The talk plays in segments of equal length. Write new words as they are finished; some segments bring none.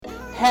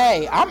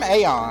Hey, I'm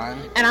Aeon.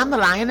 And I'm the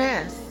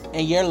Lioness.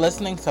 And you're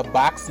listening to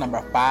Box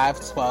Number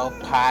 512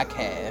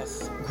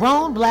 Podcast.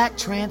 Grown Black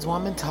Trans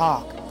Woman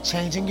Talk.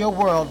 Changing your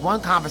world one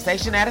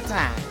conversation at a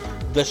time.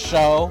 The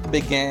show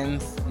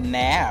begins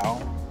now.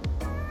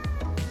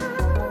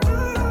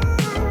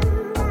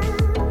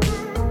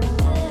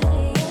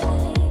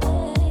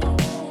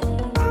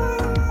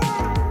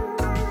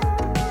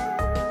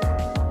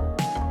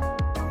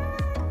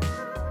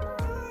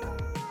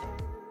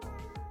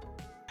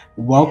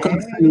 Welcome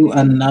to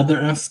another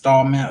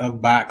installment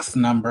of Box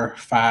Number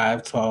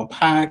 512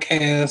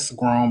 Podcast,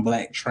 Grown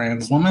Black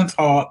Trans Woman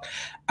Talk.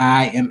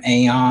 I am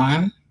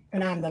Aeon.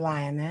 And I'm the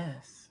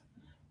Lioness.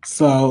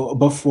 So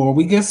before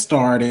we get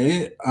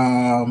started,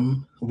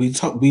 we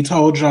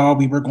told y'all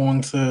we were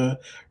going to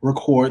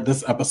record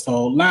this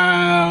episode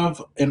live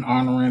in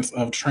honorance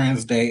of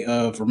Trans Day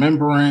of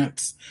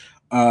Remembrance.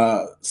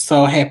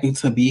 So happy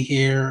to be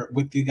here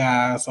with you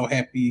guys. So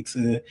happy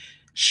to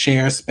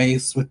share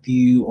space with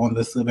you on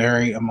this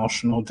very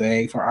emotional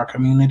day for our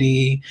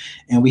community,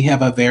 and we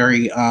have a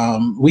very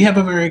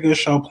good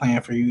show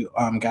planned for you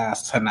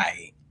guys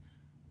tonight.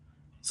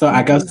 So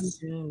I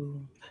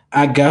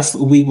guess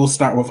we will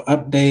start with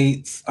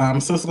updates.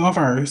 So let's go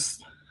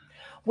first.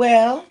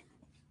 Well,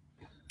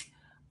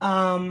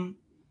 the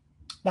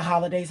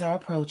holidays are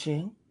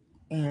approaching,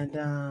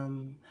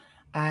 and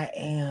I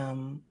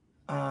am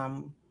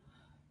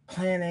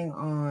planning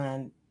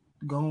on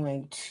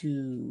going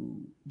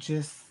to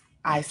just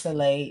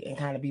isolate and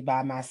kind of be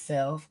by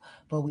myself,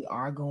 but we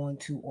are going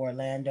to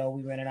Orlando.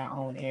 We rented our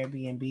own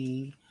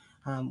Airbnb.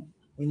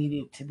 We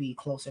needed to be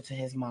closer to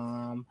his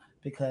mom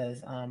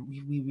because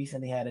we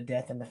recently had a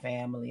death in the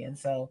family, and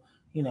so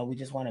we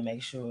just want to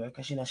make sure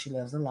because she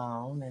lives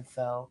alone, and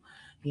so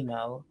being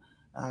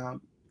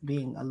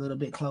a little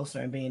bit closer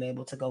and being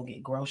able to go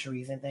get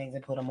groceries and things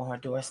and put them on her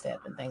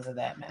doorstep and things of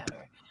that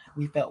matter,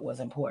 we felt was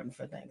important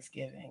for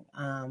Thanksgiving.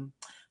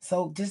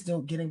 So just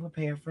getting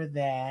prepared for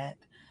that.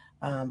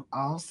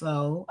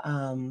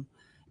 Also,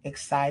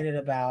 excited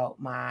about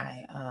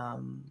my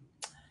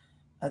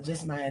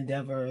just my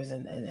endeavors,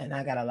 and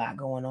I got a lot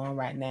going on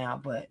right now,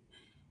 but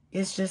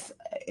it's just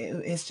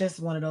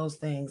one of those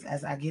things.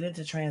 As I get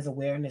into Trans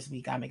Awareness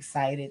Week, I'm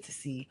excited to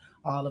see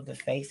all of the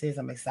faces.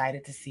 I'm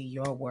excited to see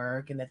your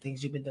work and the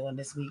things you've been doing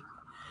this week.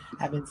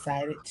 I'm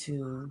excited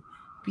to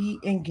be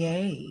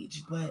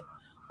engaged, but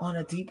on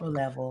a deeper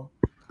level,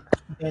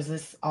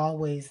 there's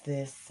always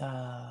this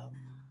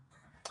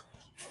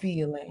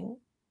feeling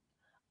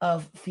a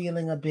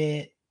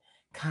bit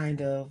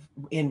kind of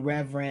in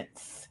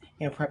reverence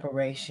and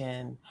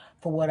preparation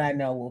for what I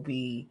know will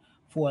be,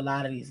 for a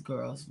lot of these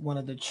girls, one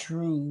of the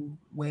true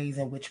ways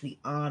in which we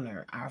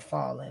honor our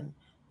fallen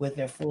with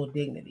their full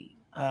dignity.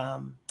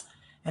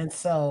 And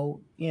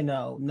so,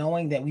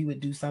 knowing that we would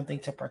do something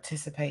to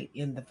participate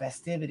in the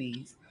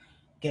festivities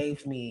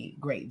gave me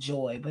great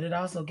joy, but it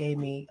also gave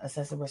me a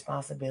sense of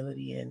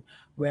responsibility and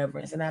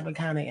reverence. And I've been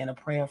kind of in a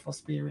prayerful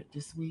spirit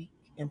this week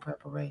in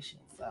preparation.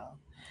 So,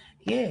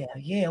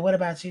 yeah. What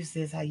about you,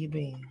 sis? How you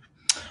been?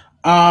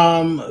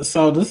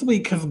 So this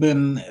week has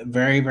been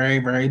very, very,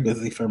 very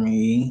busy for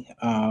me.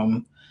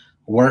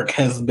 Work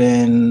has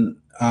been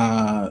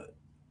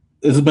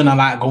it's been a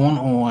lot going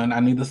on.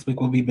 I knew this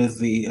week would be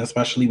busy,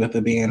 especially with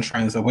it being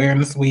Trans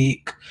Awareness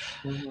Week.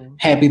 Mm-hmm.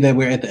 Happy that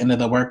we're at the end of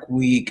the work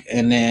week.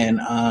 And then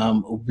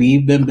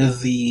we've been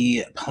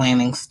busy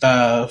planning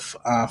stuff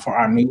for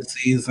our new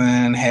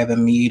season,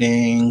 having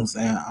meetings.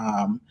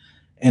 And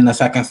in the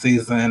second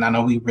season, I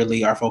know we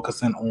really are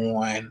focusing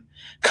on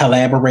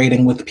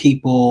collaborating with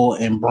people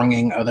and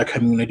bringing other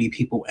community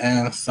people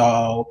in.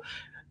 So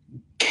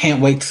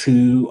can't wait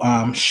to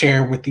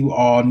share with you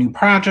all new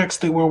projects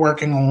that we're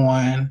working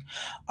on.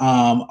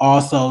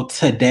 Also,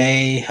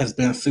 today has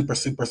been super,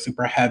 super,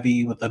 super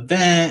heavy with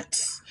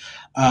events.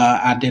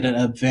 I did an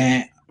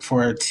event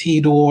for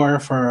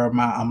TDOR for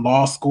my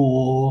law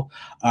school.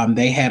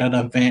 They had an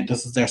event.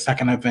 This is their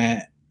second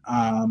event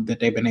that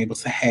they've been able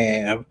to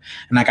have,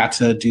 and I got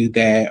to do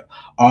that.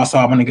 Also,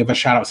 I want to give a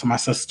shout out to my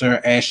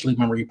sister Ashley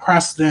Marie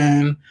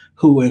Preston,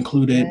 who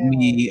included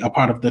me a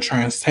part of the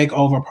Trans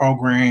Takeover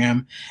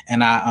program,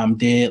 and I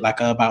did like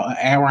about an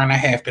hour and a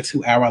half to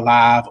 2 hour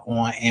live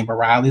on Amber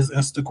Riley's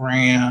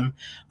Instagram.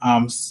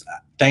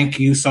 Thank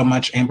you so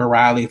much, Amber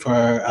Riley,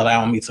 for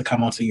allowing me to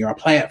come onto your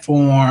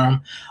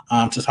platform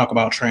to talk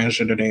about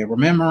Transgender Day of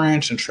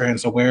Remembrance and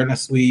Trans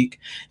Awareness Week,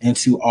 and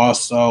to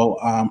also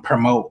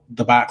promote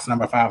the Box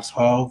Number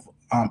 512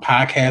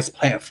 podcast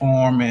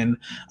platform and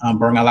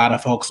bring a lot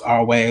of folks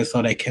our way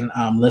so they can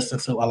listen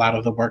to a lot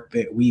of the work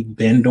that we've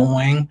been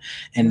doing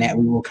and that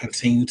we will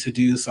continue to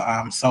do. So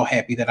I'm so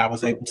happy that I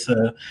was able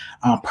to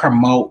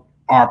promote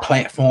our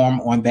platform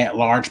on that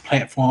large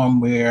platform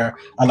where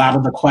a lot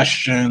of the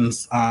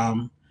questions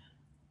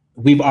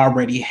we've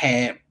already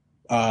had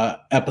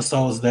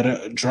episodes that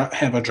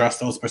have addressed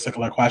those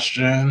particular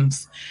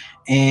questions.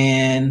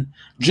 And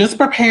just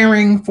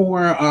preparing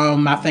for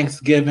my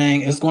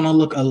Thanksgiving is going to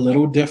look a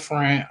little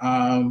different.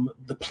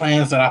 The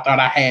plans that I thought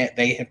I had,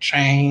 they have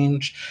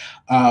changed.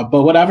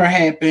 But whatever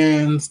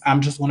happens,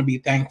 I'm just going to be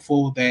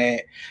thankful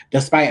that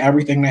despite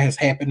everything that has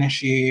happened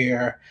this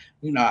year,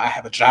 I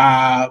have a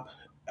job,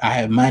 I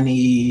have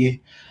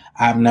money,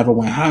 I've never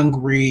went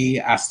hungry,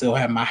 I still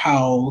have my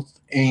health,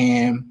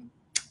 and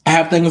I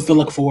have things to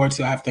look forward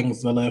to. I have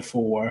things to live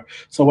for.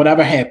 So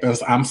whatever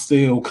happens, I'm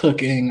still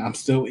cooking. I'm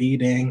still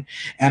eating,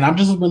 and I'm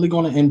just really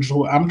going to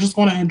enjoy. I'm just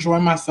going to enjoy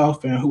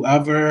myself, and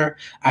whoever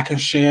I can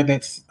share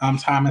that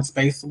time and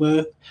space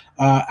with,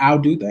 I'll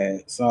do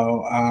that.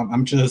 So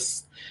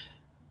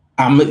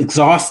I'm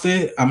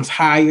exhausted. I'm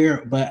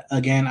tired, but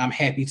again, I'm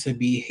happy to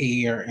be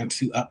here and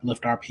to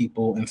uplift our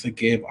people and to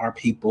give our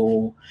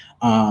people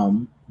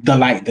the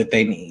light that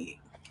they need.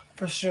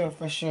 For sure,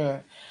 for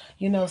sure.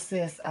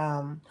 Sis,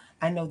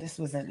 I know this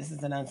is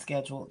an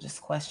unscheduled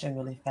just question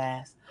really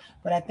fast,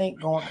 but I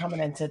think going coming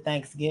into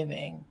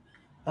Thanksgiving,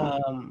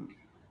 um,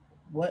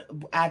 what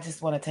I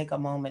just want to take a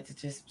moment to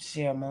just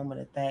share a moment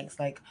of thanks.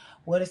 Like,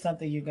 what is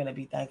something you're going to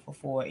be thankful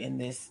for in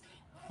this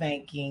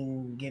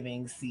thanking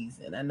giving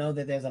season? I know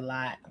that there's a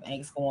lot of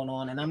angst going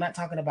on, and I'm not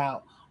talking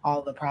about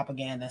all the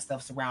propaganda and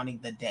stuff surrounding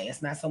the day.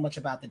 It's not so much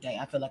about the day.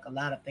 I feel like a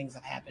lot of things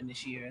have happened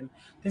this year, and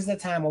this is a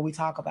time where we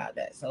talk about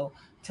that. So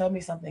tell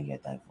me something you're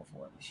thankful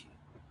for this year.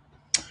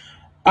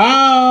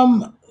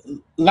 Um,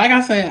 like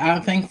I said,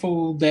 I'm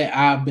thankful that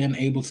I've been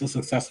able to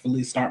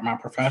successfully start my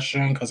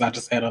profession because I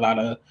just had a lot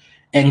of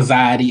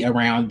anxiety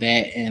around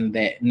that, and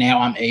that now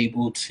I'm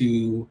able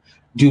to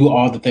do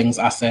all the things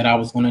I said I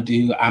was going to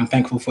do. I'm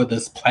thankful for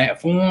this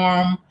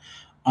platform.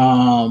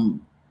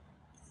 Um,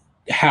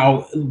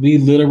 how we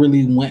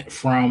literally went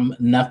from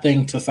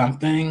nothing to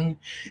something,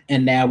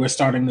 and now we're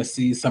starting to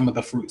see some of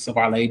the fruits of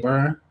our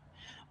labor.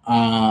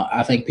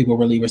 I think people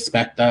really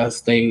respect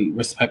us. They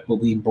respect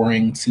what we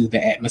bring to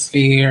the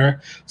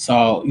atmosphere.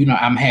 So,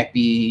 I'm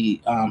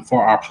happy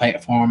for our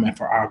platform and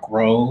for our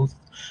growth.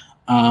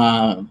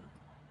 Um,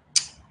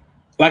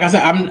 like I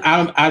said,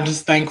 I'm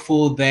just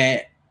thankful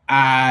that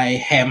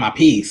I had my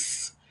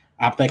peace.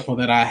 I'm thankful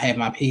that I had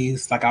my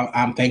peace.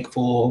 I'm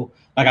thankful,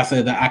 like I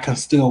said, that I can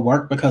still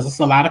work because it's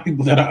a lot of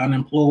people that are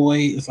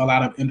unemployed. It's a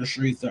lot of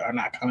industries that are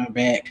not coming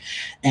back,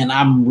 and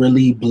I'm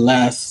really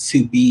blessed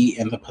to be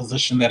in the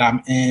position that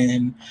I'm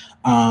in.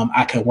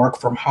 I can work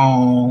from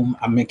home.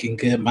 I'm making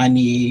good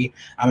money.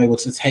 I'm able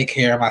to take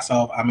care of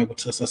myself. I'm able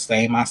to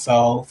sustain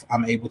myself.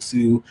 I'm able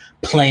to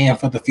plan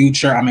for the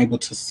future. I'm able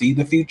to see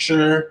the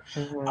future.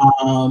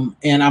 Mm-hmm.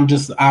 And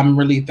I'm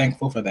really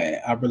thankful for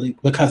that.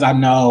 Because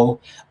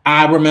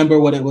I remember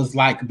what it was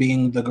like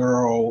being the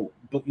girl,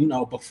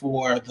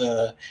 before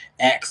the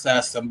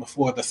access and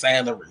before the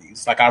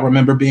salaries. Like I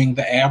remember being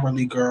the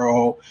hourly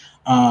girl,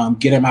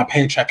 getting my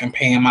paycheck and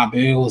paying my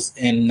bills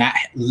and not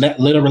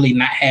literally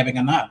not having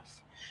enough,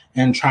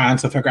 and trying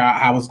to figure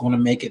out how I was going to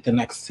make it the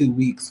next 2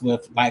 weeks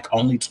with like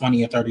only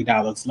 $20 or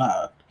 $30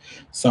 left.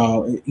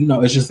 So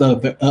it's just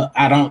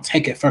I don't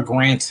take it for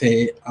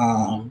granted.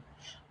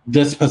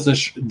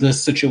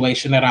 This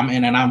situation that I'm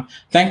in, and I'm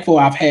thankful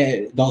I've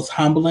had those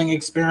humbling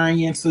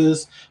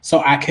experiences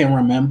so I can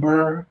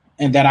remember,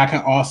 and that I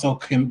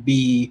can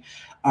be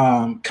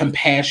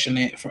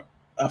compassionate for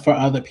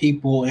other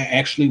people and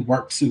actually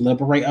work to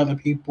liberate other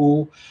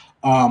people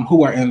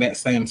who are in that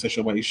same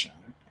situation.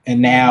 And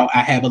now I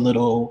have a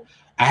little.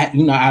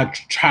 I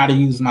try to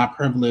use my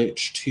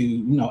privilege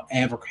to,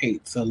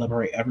 advocate to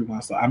liberate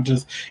everyone. So I'm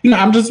just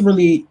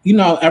really,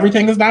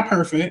 everything is not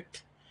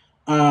perfect.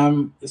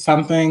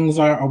 Some things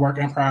are a work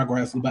in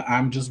progress, but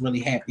I'm just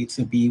really happy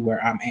to be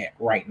where I'm at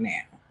right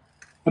now.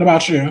 What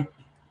about you?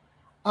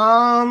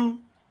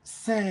 Um,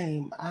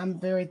 Same. I'm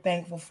very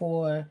thankful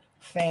for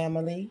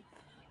family.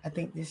 I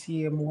think this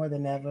year more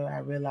than ever, I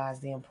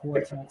realized the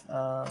importance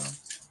of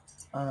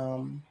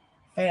um,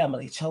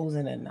 family,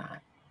 chosen and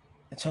not,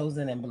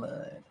 chosen and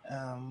blood.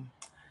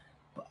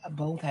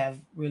 Both have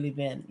really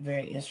been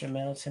very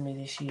instrumental to me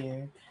this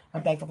year.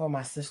 I'm thankful for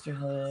my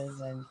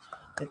sisterhoods and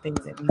the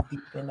things that we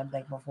deepened. I'm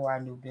thankful for our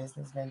new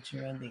business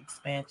venture and the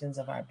expansions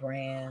of our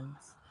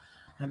brands.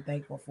 I'm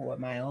thankful for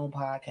my own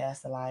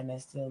podcast, The Lion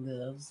That Still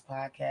Lives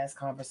podcast,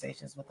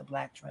 Conversations with the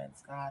Black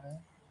Transcotta.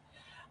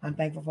 I'm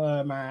thankful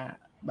for my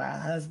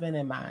husband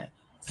and my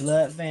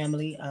blood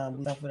family.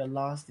 We suffered a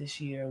loss this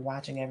year,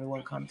 watching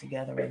everyone come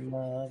together in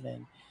love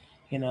and,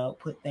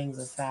 put things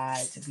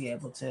aside to be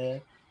able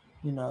to,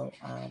 you know,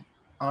 um,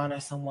 honor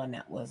someone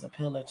that was a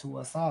pillar to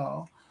us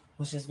all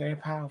was just very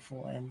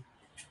powerful. And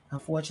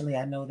unfortunately,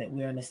 I know that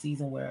we're in a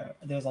season where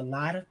there's a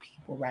lot of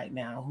people right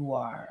now who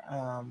are,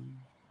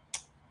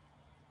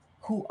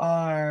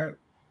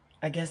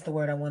 I guess the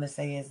word I want to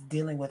say is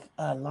dealing with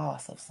a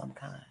loss of some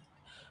kind,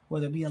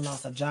 whether it be a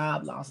loss of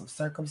job, loss of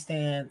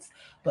circumstance,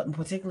 but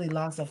particularly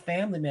loss of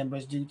family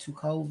members due to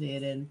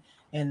COVID and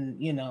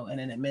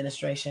an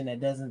administration that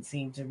doesn't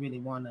seem to really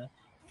want to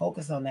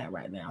focus on that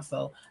right now.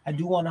 So I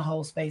do want to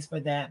hold space for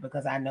that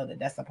because I know that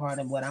that's a part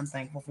of what I'm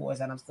thankful for is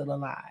that I'm still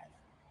alive.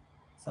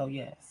 So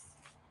yes.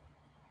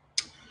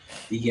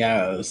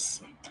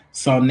 Yes.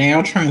 So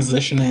now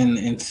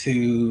transitioning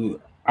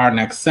into our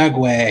next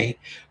segue,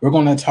 we're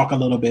going to talk a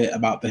little bit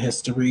about the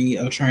history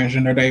of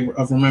Transgender Day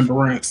of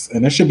Remembrance.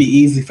 And it should be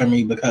easy for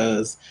me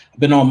because I've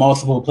been on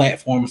multiple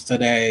platforms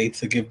today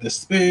to give this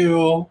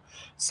spiel.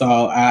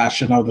 So I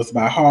should know this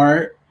by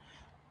heart.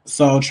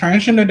 So,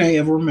 Transgender Day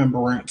of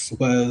Remembrance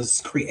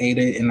was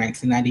created in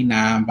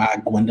 1999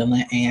 by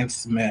Gwendolyn Ann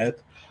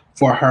Smith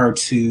for her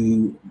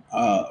to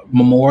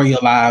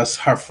memorialize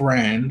her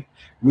friend,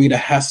 Rita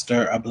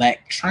Hester, a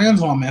Black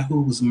trans woman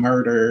who was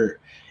murdered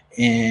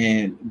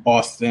in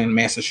Boston,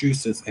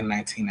 Massachusetts in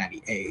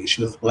 1998.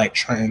 She was a Black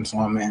trans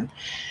woman.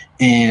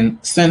 And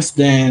since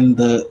then,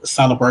 the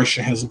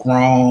celebration has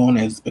grown,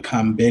 it's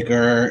become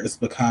bigger, it's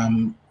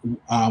become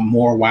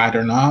more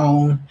wider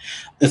known,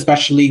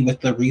 especially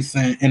with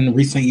in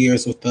recent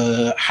years with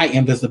the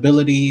heightened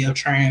visibility of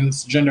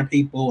transgender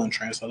people and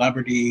trans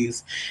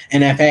celebrities.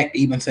 And in fact,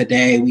 even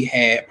today, we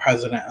had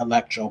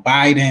President-elect Joe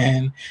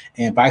Biden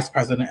and Vice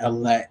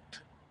President-elect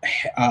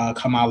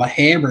Kamala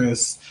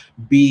Harris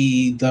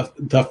be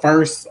the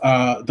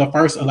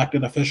first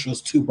elected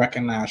officials to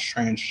recognize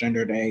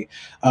Transgender Day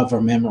of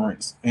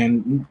Remembrance,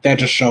 and that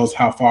just shows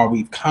how far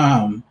we've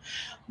come.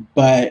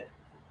 But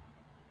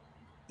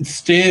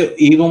still,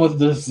 even with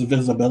this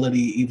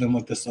visibility, even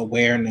with this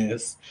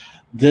awareness,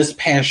 this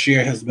past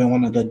year has been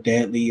one of the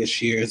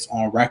deadliest years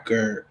on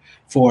record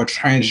for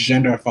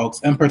transgender folks,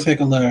 in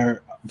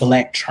particular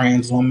Black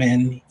trans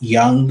women,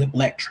 young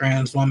Black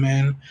trans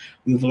women.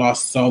 We've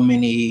lost so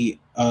many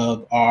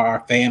of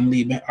our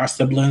our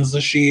siblings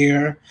this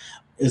year.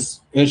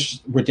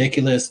 It's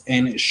ridiculous,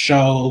 and it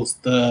shows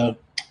the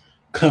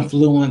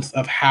confluence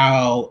of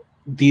how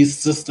these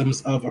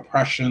systems of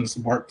oppressions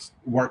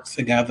work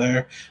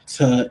together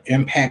to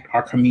impact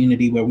our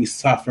community, where we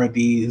suffer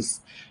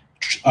these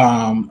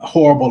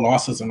horrible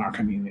losses in our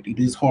community,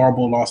 these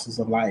horrible losses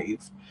of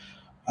life.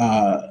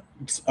 Uh,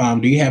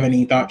 do you have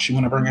any thoughts you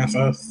want to bring us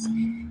us?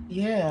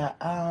 Yeah.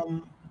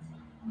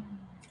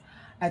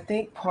 I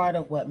think part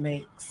of what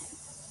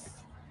makes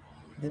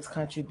this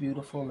country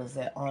beautiful is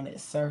that on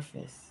its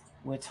surface,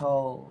 we're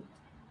told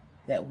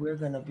that we're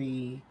going to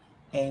be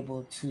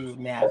able to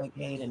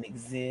navigate and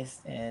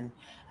exist. And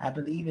I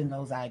believe in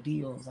those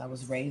ideals. I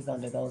was raised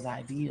under those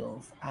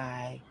ideals.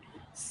 I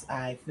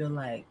feel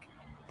like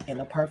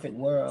in a perfect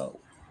world,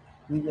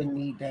 we wouldn't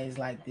need days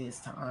like this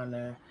to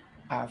honor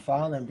our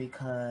fallen,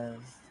 because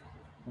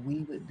we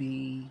would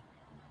be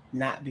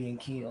not being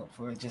killed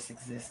for just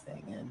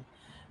existing.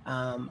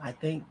 And I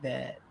think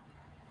that,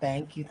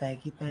 thank you,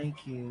 thank you,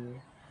 thank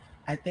you.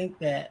 I think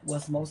that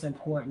what's most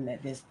important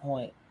at this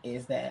point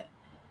is that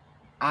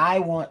I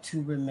want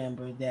to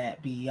remember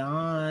that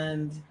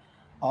beyond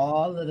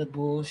all of the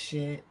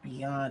bullshit,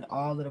 beyond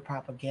all of the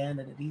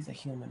propaganda, that these are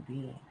human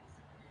beings.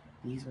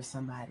 These were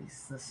somebody's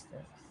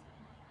sisters.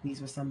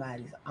 These were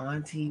somebody's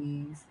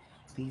aunties.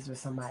 These were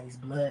somebody's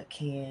blood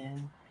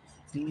kin.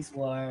 These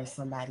were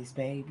somebody's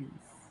babies,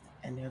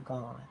 and they're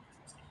gone.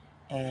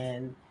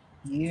 And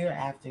year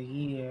after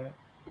year,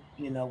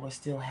 we're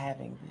still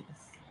having this.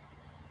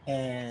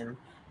 And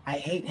I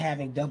hate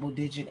having double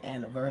digit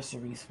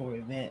anniversaries for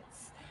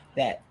events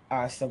that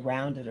are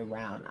surrounded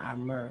around our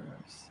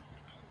murders.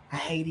 I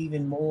hate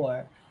even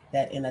more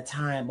that in a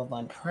time of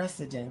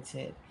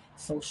unprecedented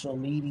social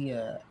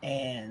media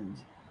and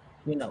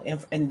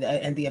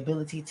and the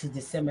ability to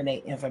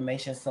disseminate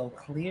information so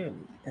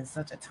clearly in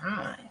such a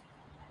time,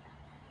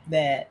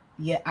 that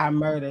yet our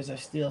murders are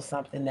still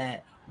something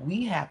that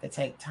we have to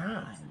take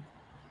time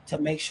to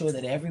make sure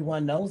that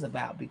everyone knows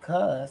about,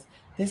 because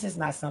this is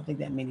not something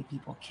that many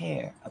people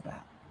care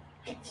about.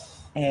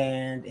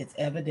 And it's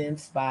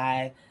evidenced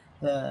by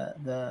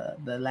the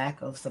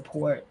lack of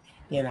support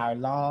in our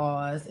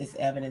laws. It's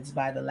evidenced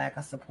by the lack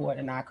of support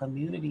in our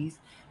communities.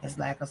 It's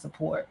lack of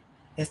support.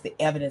 It's the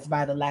evidence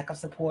by the lack of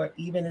support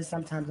even in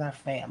sometimes our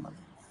families.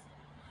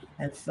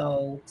 And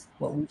so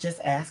what we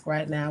just ask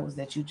right now is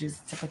that you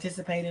just to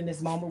participate in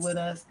this moment with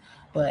us.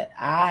 But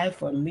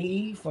for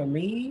me,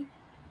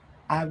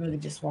 I really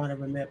just want to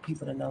remember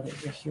people to know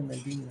that we're human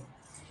beings.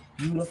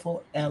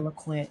 Beautiful,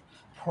 eloquent,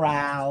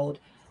 proud,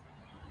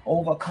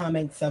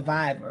 overcoming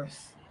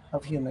survivors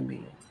of human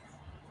beings,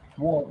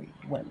 warrior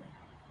women.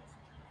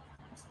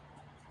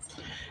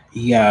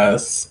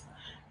 Yes.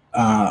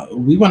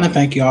 We want to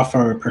thank y'all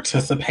for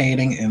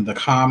participating in the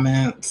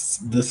comments.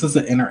 This is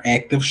an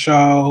interactive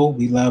show.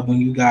 We love when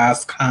you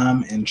guys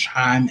come and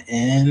chime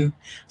in.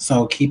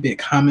 So keep it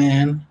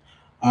coming.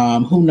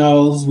 Who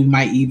knows? We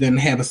might even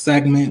have a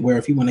segment where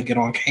if you want to get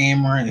on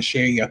camera and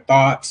share your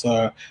thoughts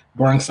or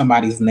bring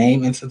somebody's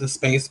name into the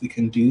space, we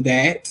can do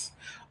that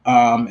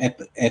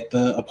at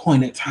the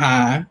appointed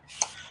time.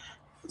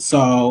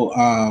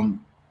 So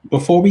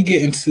before we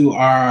get into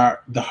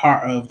the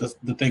heart of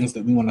the things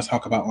that we want to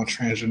talk about on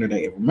Transgender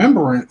Day of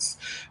Remembrance,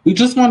 we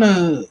just want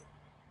to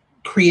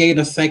create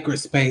a sacred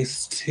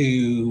space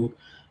to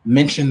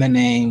mention the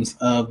names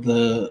of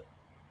the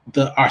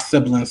our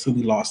siblings who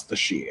we lost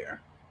this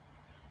year.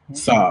 Mm-hmm.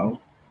 So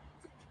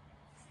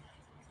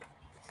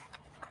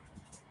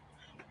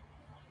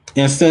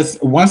It says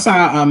once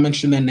I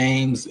mention the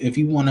names, if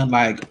you want to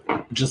like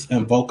just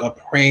invoke a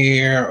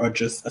prayer or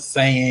just a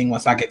saying,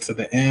 once I get to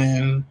the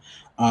end,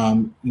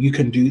 you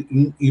can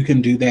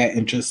do that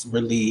and just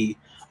really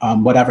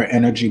whatever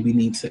energy we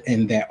need to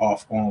end that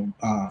off on.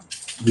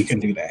 We can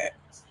do that.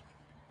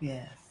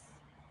 Yes.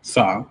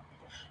 So,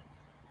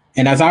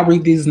 and as I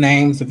read these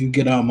names, if you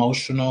get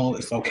emotional,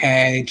 it's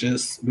okay.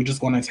 Just we're just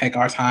going to take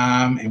our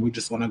time and we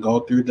just want to go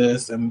through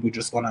this and we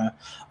just want to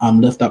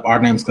lift up our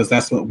names because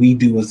that's what we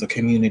do as a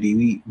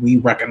community. We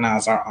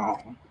recognize our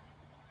own.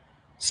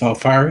 So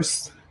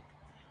first,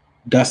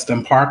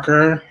 Dustin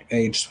Parker,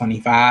 age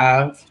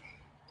 25.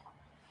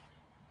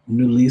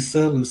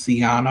 Nulisa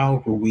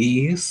Luciano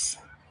Ruiz.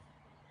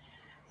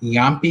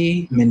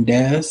 Yampi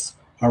Mendez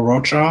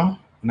Arocho,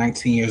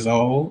 19 years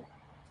old.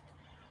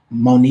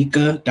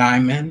 Monica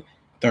Diamond,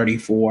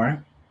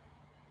 34.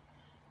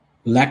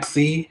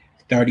 Lexi,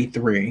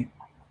 33.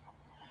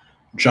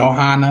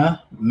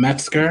 Johanna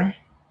Metzger.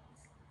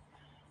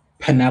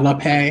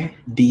 Penelope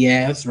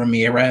Diaz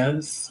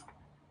Ramirez.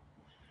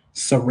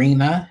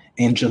 Serena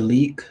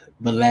Angelique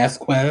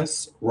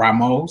Velasquez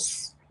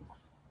Ramos,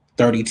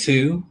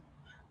 32.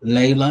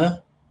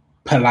 Layla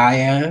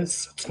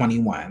Pelaez,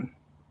 21.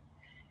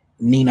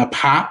 Nina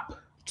Pop,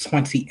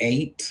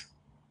 28.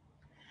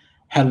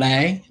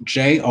 Hele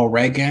J.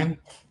 O'Regan,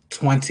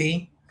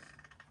 20.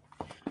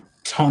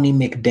 Tony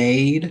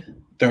McDade,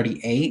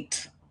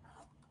 38.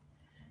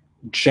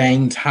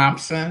 Jane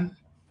Thompson,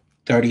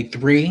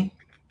 33.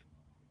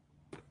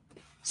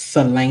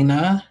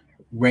 Selena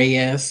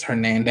Reyes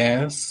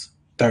Hernandez,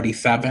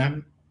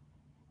 37.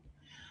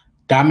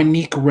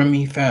 Dominique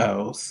Remy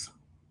Fells.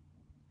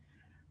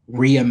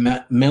 Rhea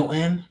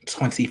Milton,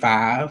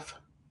 25.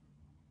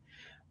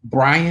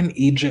 Brian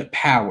Egypt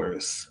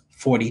Powers,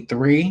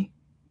 43.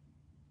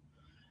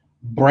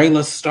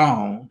 Brayla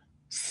Stone,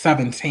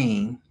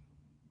 17.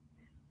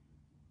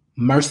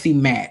 Mercy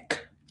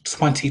Mack,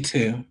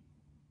 22.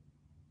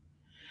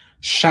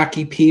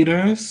 Shaki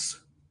Peters,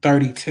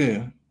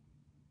 32.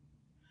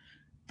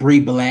 Bree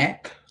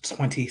Black,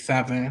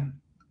 27.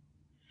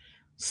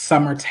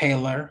 Summer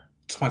Taylor,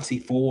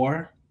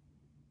 24.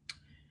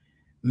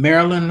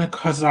 Marilyn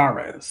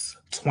Cazares,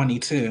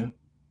 22.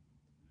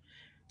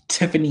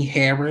 Tiffany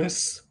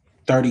Harris,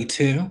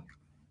 32.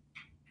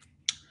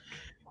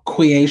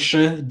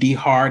 Quiesha D.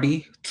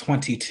 Hardy,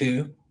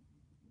 22.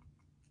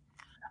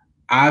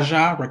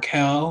 Aja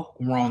Raquel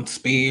Ron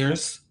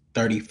Spears,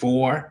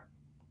 34.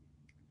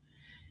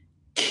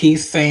 Key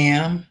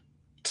Sam,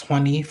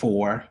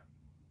 24.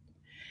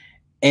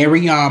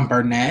 Ariane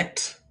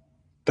Burnett,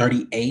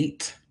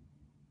 38.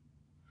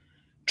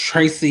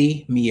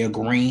 Tracy Mia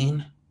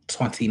Green,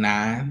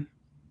 29.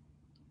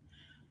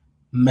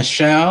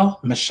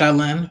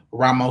 Michelin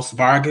Ramos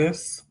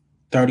Vargas,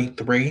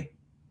 33.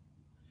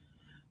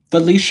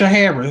 Felicia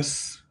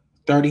Harris,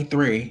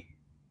 33.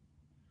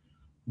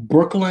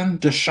 Brooklyn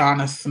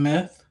Deshauna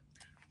Smith,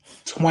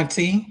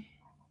 20.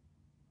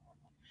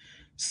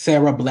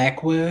 Sarah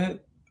Blackwood,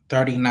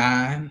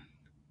 39.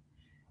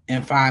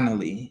 And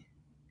finally,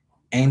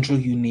 Angel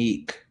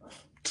Unique,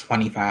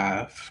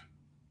 25.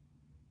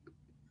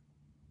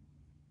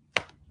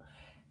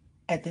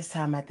 At this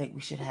time, I think we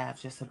should have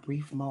just a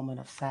brief moment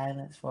of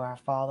silence for our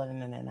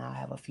fallen, and then I'll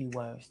have a few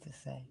words to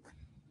say.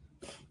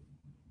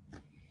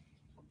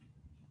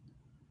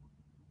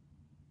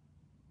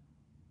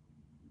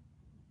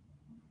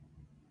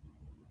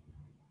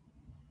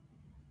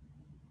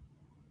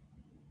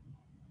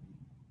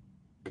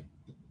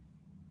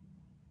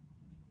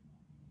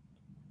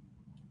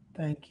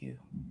 Thank you.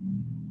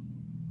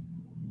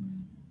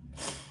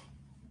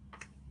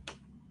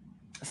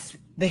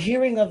 The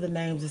hearing of the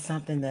names is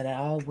something that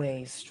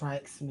always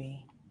strikes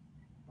me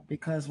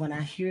because when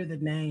I hear the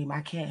name,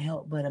 I can't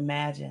help but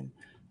imagine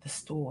the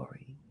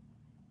story.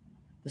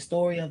 The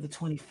story of the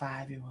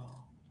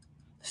 25-year-old,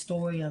 the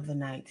story of the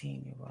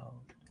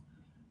 19-year-old,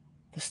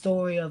 the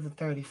story of the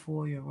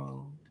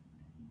 34-year-old,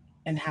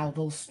 and how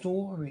those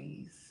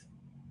stories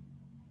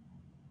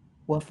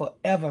were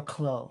forever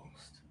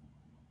closed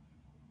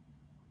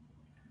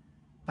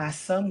by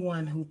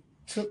someone who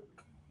took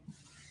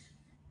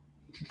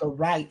the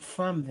right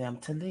from them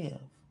to live,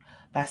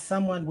 by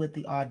someone with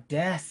the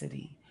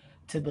audacity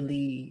to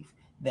believe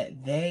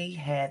that they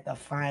had the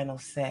final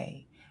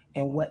say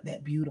in what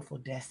that beautiful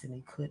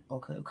destiny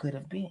could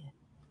have been.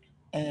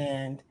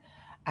 And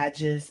I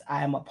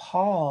am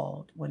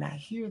appalled when I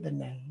hear the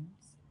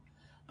names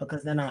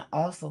because then I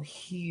also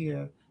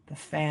hear the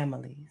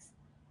families,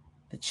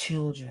 the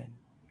children,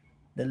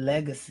 the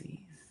legacies,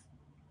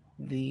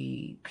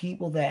 the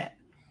people that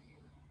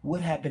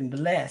would have been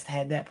blessed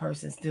had that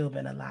person still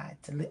been alive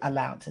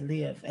allowed to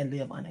live and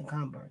live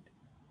unencumbered.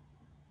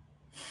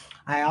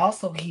 I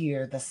also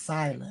hear the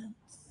silence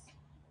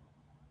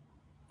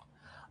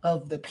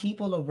of the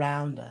people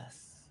around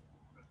us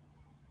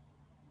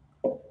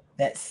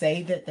that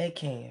say that they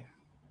care,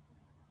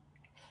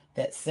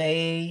 that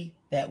say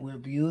that we're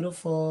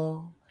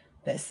beautiful,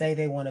 that say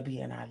they want to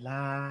be in our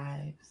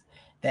lives,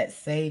 that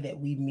say that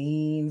we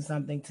mean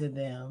something to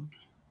them,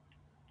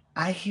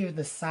 I hear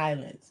the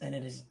silence, and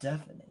it is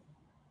deafening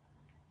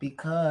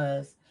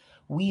because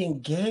we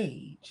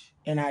engage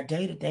in our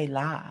day-to-day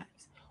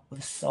lives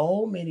with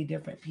so many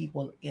different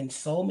people in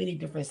so many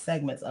different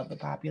segments of the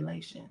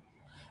population,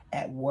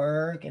 at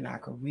work, in our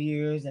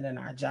careers, and in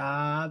our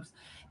jobs,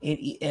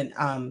 within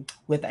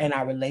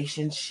our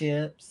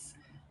relationships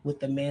with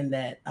the men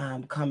that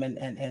come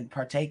and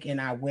partake in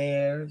our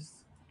wares.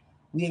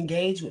 We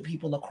engage with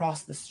people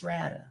across the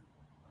strata.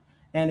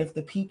 And if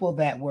the people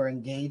that were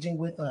engaging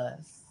with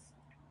us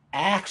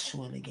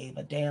actually gave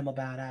a damn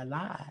about our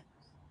lives,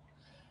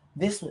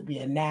 this would be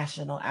a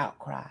national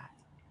outcry.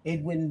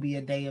 It wouldn't be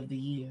a day of the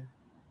year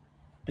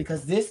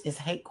because this is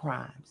hate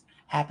crimes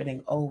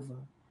happening over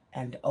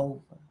and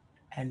over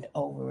and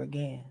over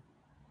again.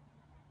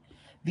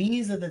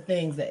 These are the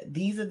things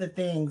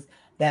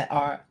that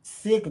are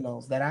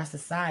signals that our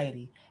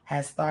society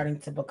has starting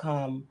to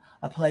become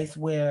a place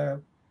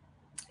where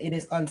it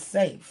is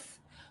unsafe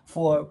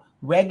for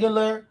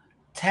regular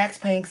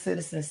tax-paying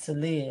citizens to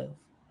live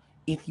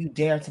if you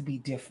dare to be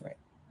different.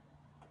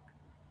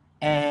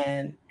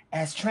 And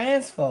as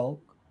trans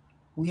folk,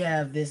 we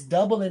have this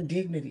double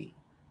indignity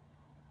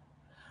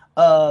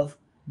of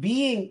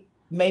being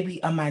maybe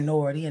a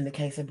minority in the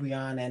case of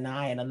Brianna and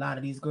I and a lot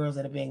of these girls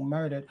that are being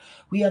murdered.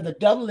 We have the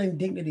double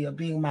indignity of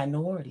being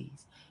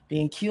minorities,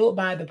 being killed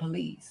by the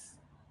police,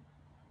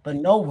 but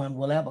no one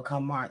will ever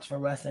come march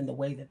for us in the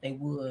way that they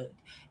would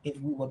if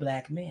we were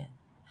black men.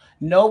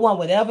 No one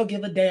would ever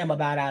give a damn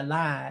about our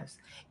lives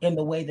in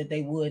the way that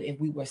they would if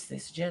we were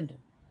cisgender.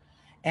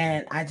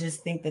 And I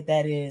just think that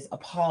that is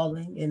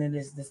appalling and it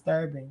is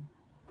disturbing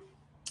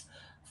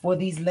for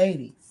these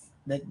ladies,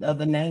 of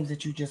the names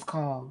that you just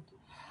called.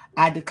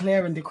 I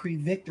declare and decree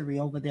victory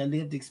over their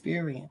lived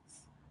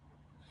experience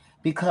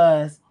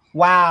because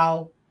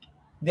while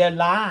their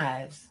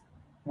lives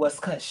was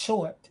cut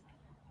short,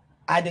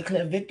 I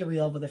declare victory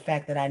over the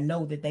fact that I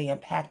know that they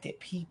impacted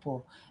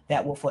people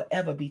that will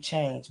forever be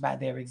changed by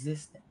their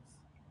existence.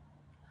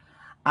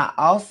 I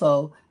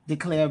also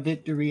declare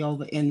victory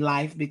over in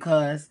life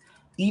because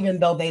even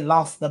though they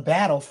lost the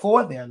battle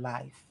for their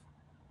life,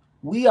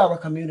 we are a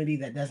community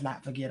that does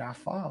not forget our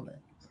fallen.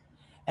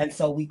 And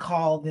so we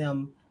call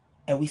them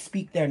and we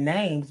speak their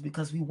names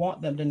because we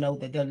want them to know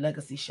that their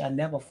legacy shall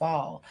never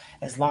fall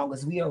as long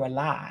as we are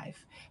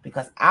alive,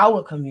 because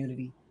our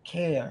community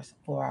cares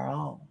for our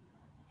own.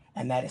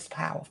 And that is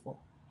powerful.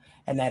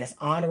 And that is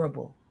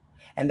honorable.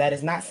 And that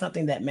is not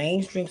something that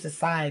mainstream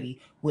society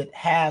would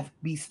have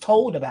be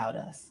told about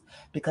us.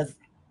 Because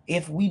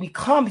if we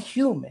become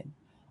human,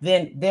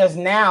 then there's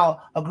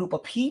now a group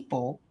of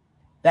people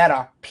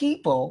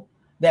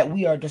that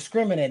we are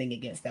discriminating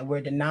against, that we're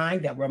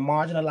denying, that we're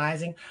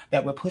marginalizing,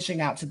 that we're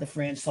pushing out to the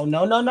fringe. So,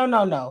 no, no, no,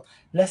 no, no.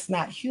 Let's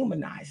not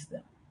humanize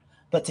them.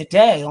 But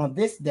today, on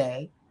this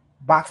day,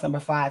 box number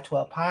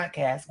 512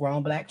 podcast,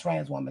 Grown Black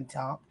Trans Woman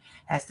Talk,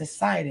 has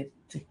decided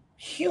to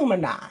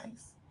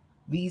humanize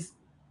these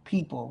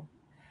people.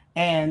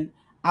 And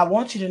I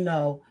want you to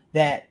know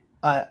that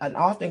an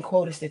often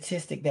quoted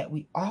statistic that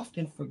we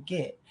often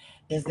forget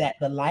is that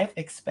the life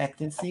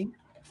expectancy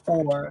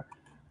for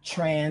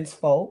trans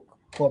folk,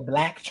 for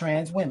black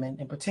trans women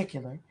in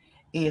particular,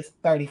 is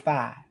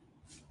 35.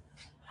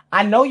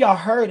 I know y'all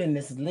heard in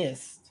this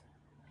list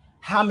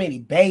how many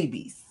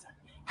babies,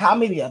 how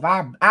many of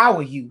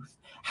our youth,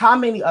 how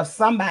many of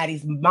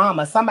somebody's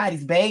mama,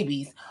 somebody's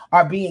babies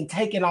are being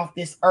taken off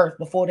this earth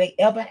before they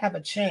ever have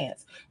a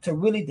chance to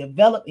really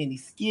develop any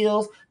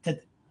skills,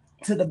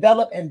 to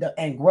develop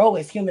and grow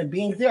as human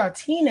beings. There are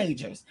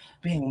teenagers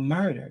being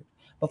murdered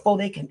before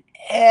they can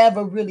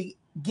ever really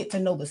get to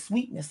know the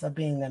sweetness of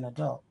being an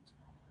adult.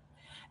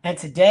 And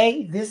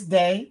today, this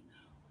day,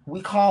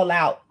 we call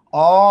out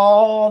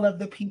all of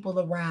the people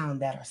around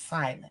that are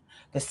silent,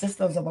 the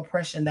systems of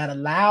oppression that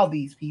allow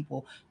these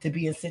people to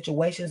be in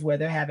situations where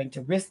they're having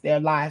to risk their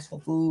lives for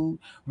food,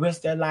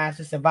 risk their lives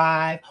to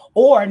survive,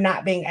 or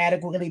not being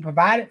adequately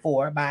provided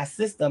for by a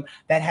system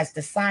that has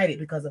decided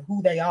because of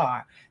who they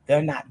are,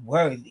 they're not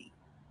worthy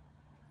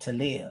to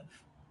live.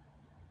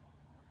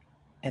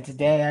 And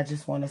today I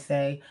just want to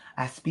say,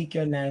 I speak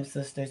your name,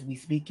 sisters. We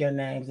speak your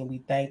names and we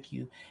thank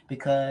you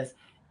because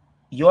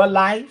your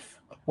life,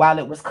 while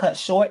it was cut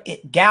short,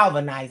 it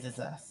galvanizes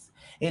us.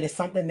 It is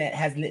something that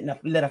has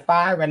lit a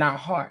fire in our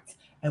hearts,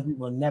 and we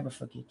will never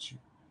forget you.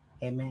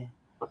 Amen.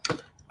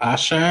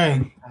 Ashe.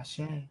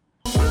 Ashe.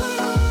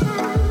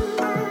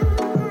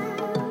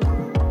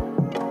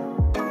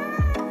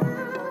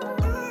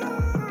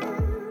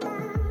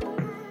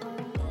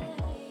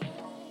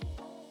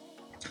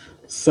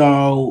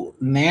 So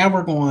now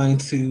we're going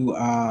to,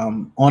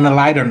 on a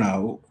lighter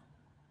note,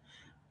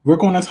 we're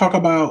going to talk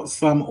about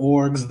some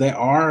orgs that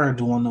are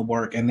doing the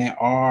work and that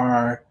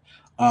are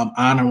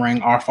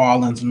honoring our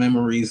fallen's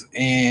memories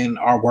and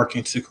are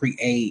working to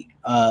create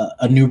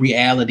a new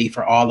reality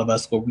for all of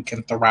us where we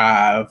can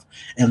thrive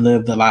and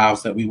live the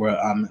lives that we were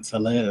meant to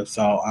live.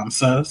 So,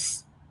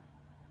 sis,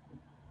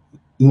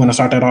 you want to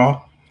start that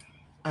off?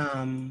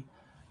 Um,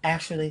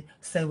 Actually,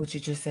 say what you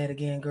just said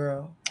again,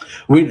 girl.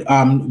 We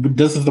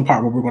This is the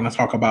part where we're going to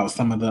talk about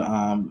some of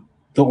the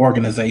the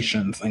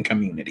organizations and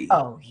community.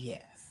 Oh,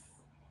 yes.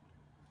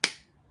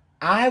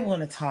 I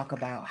want to talk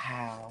about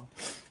how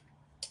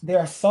there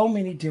are so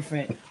many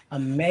different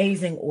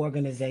amazing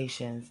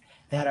organizations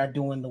that are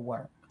doing the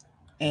work.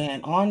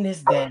 And on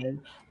this day,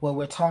 where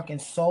we're talking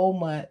so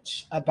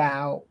much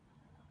about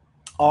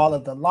all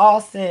of the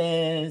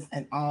losses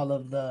and all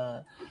of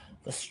the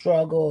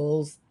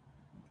struggles,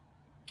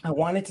 I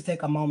wanted to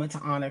take a moment to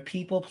honor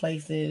people,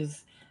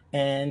 places,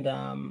 and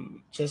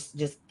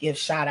just give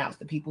shout outs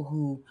to people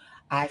who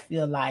I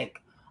feel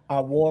like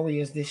are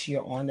warriors this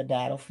year on the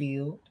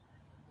battlefield.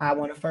 I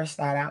want to first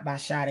start out by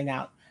shouting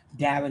out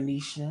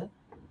Daranisha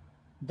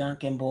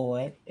Duncan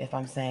Boyd, if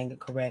I'm saying it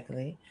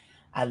correctly.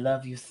 I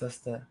love you,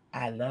 sister.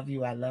 I love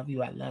you. I love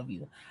you. I love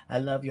you. I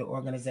love your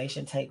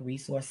organization, Take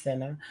Resource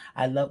Center.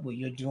 I love what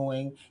you're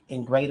doing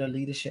in greater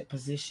leadership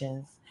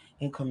positions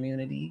in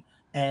community.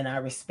 And I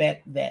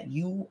respect that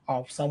you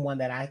are someone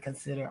that I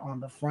consider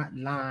on the front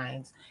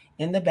lines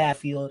in the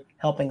battlefield,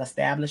 helping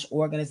establish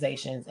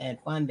organizations and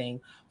funding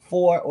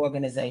for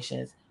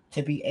organizations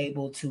to be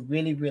able to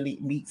really, really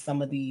meet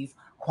some of these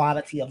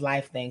quality of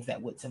life things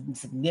that would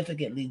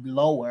significantly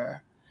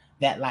lower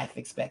that life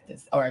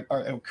expectancy or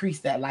increase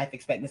that life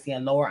expectancy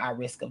and lower our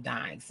risk of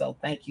dying. So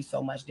thank you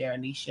so much,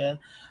 Daranisha.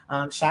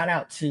 Shout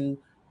out to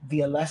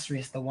the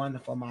illustrious, the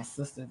wonderful, my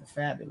sister, the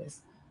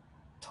fabulous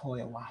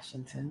Toya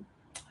Washington.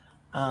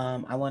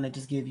 I want to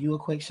just give you a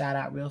quick shout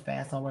out real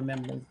fast on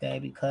Remembrance Day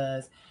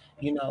because,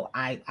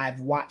 I've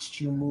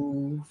watched you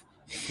move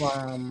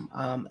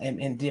from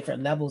in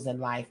different levels in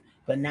life,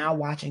 but now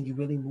watching you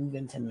really move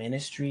into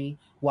ministry,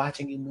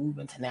 watching you move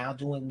into now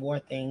doing more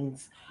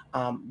things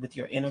with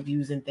your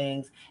interviews and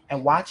things,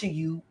 and watching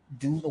you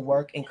do the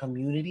work in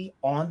community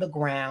on the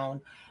ground,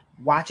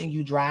 watching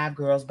you drive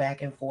girls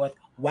back and forth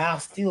while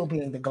still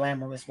being the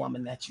glamorous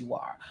woman that you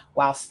are,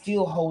 while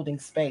still holding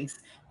space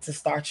to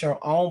start your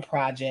own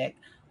project,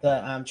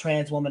 the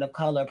Trans Woman of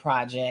Color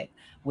Project,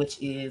 which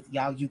is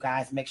y'all, you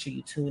guys make sure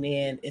you tune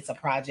in. It's a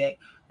project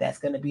that's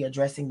going to be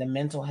addressing the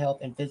mental health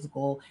and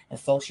physical and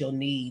social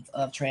needs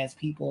of trans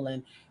people.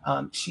 And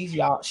she's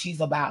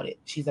about it.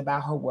 She's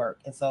about her work.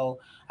 And so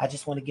I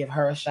just want to give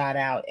her a shout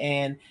out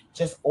and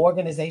just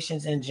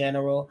organizations in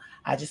general.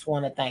 I just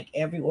want to thank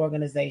every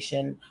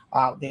organization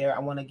out there. I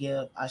want to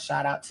give a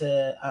shout out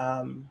to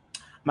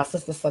my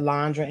sister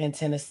Salandra in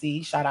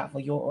Tennessee. Shout out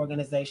for your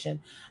organization.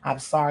 I'm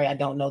sorry I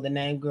don't know the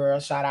name, girl.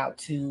 Shout out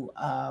to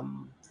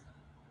um,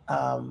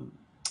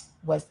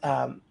 what's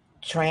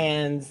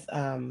trans.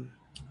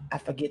 I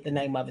forget the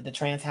name of it. The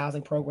trans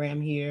housing program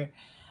here.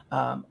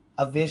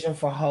 A vision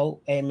for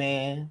hope.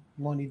 Amen.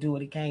 Won't he do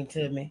it? He came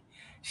to me.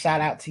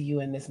 Shout out to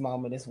you in this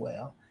moment as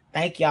well.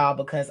 Thank y'all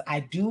because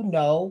I do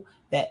know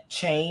that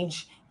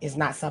change is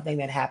not something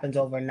that happens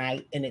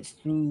overnight, and it's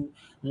through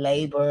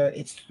labor,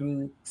 it's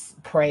through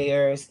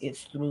prayers,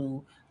 it's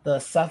through the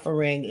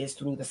suffering, it's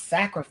through the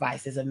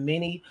sacrifices of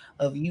many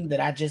of you that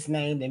I just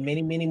named, and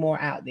many, many more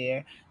out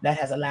there that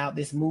has allowed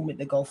this movement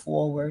to go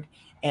forward.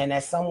 And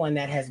as someone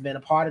that has been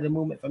a part of the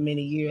movement for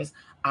many years,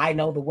 I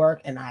know the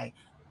work and I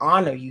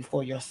honor you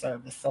for your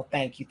service. So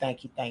thank you,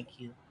 thank you, thank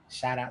you.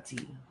 Shout out to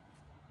you.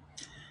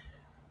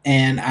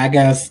 And I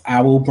guess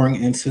I will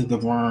bring into the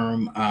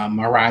room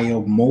Mariah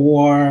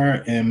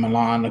Moore and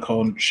Milan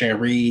Nicole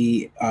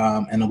Sherry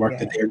and the work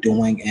that Yeah. they're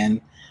doing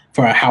and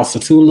for a House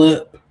of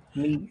Tulip,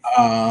 Me.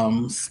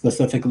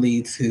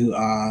 specifically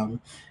to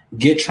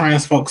get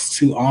trans folks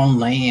to own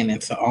land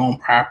and to own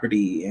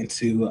property and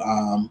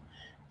to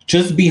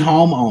just be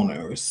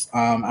homeowners.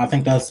 I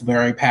think that's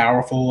very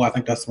powerful. I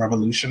think that's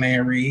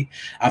revolutionary.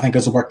 I think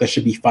it's a work that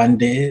should be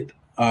funded,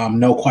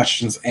 no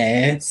questions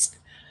asked.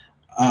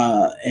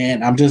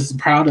 And I'm just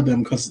proud of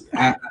them because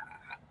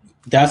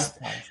that's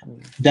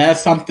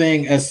that's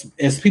something as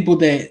people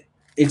that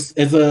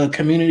it's a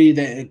community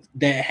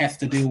that has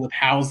to do with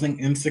housing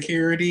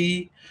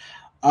insecurity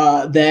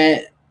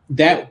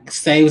that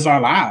saves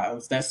our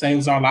lives. That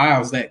saves our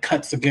lives. That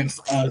cuts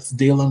against us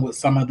dealing with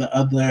some of the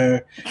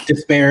other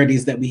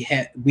disparities that we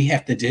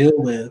have to deal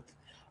with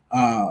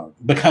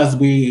because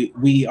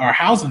we are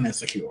housing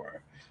insecure.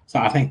 So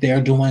I think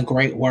they're doing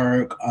great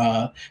work.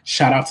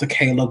 Shout out to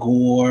Kayla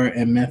Gore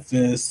in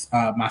Memphis,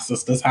 my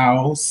sister's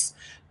house.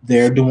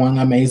 They're doing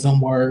amazing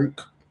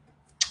work.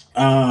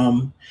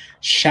 Um,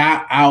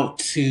 Shout out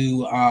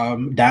to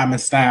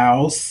Diamond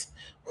Styles,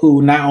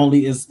 who not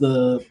only is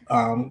the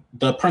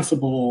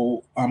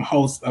principal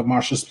host of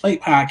Marsha's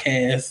Plate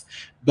podcast,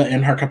 but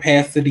in her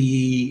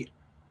capacity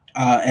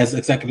as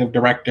executive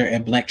director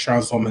at Black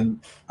Trans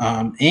Woman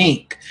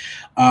Inc.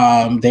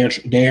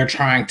 They're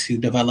trying to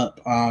develop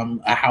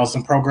a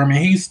housing program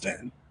in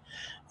Houston.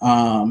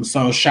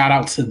 So shout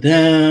out to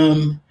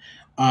them.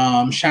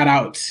 Shout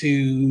out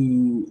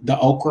to the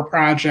Okra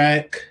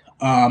Project.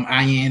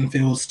 Ian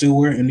Phil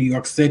Stewart in New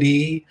York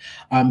City,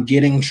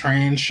 getting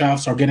trans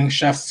chefs or getting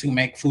chefs to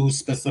make food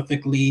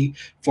specifically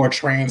for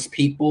trans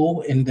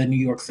people in the New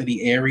York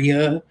City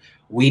area.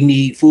 We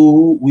need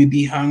food. We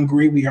be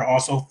hungry. We are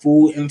also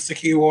food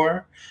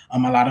insecure. A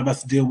lot of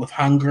us deal with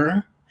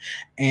hunger.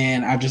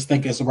 And I just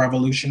think it's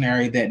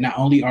revolutionary that not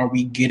only are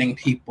we getting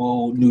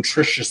people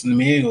nutritious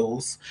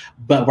meals,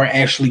 but we're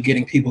actually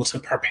getting people to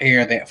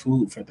prepare that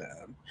food for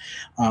them.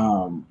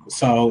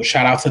 So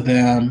shout out to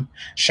them.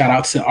 Shout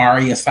out to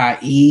Aria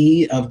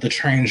Sae of the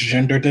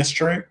Transgender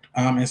District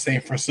in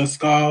San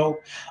Francisco.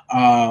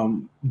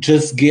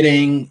 Just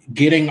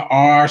getting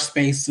our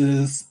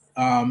spaces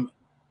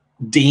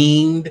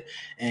deemed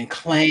and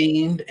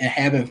claimed and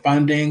having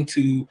funding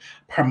to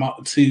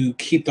promote to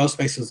keep those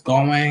spaces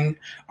going.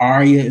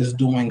 Aria is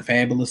doing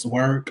fabulous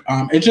work.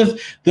 It's just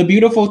the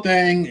beautiful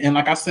thing, and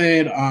like I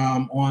said,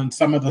 on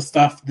some of the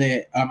stuff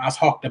that I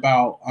talked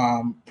about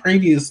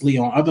previously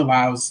on other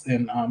lives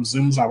and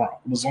Zooms I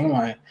was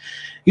on.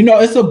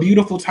 It's a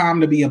beautiful time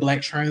to be a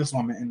Black trans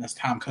woman in this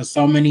time because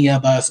so many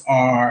of us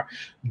are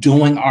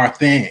doing our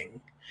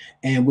thing,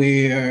 and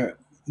we're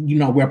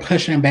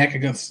pushing back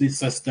against these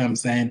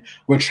systems, and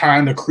we're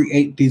trying to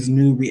create these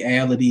new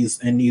realities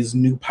and these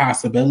new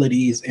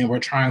possibilities, and we're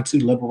trying to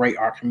liberate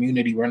our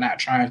community. We're not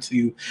trying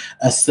to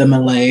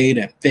assimilate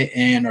and fit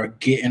in or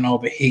get in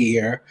over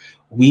here.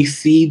 We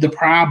see the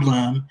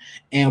problem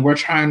and we're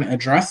trying to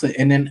address it,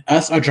 and then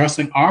us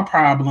addressing our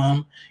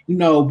problem,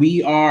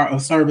 we are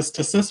of service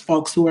to cis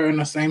folks who are in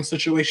the same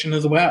situation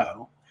as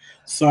well.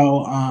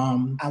 So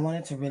I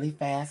wanted to really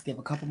fast give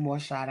a couple more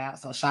shout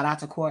outs. So shout out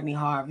to Courtney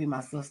Harvey, my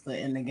sister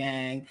in the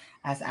gang.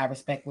 I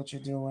respect what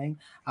you're doing.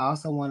 I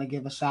also want to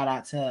give a shout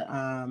out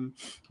to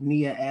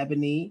Nia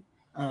Ebony.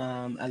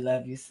 I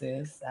love you,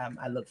 sis.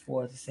 I look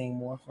forward to seeing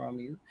more from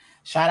you.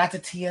 Shout out to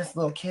T.S.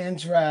 Lil yeah.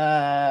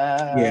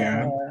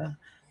 Kendra.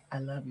 I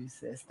love you,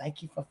 sis.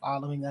 Thank you for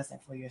following us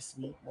and for your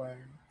sweet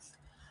words.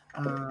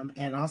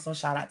 And also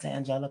shout out to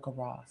Angelica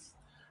Ross.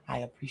 I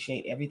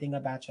appreciate everything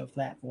about your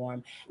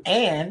platform.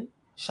 And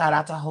shout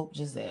out to Hope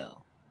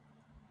Giselle.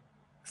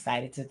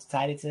 Excited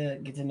to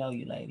get to know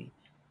you, lady.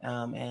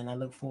 And I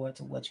look forward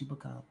to what you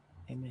become.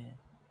 Amen.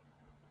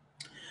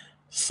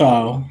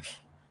 So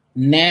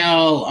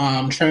now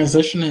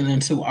transitioning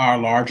into our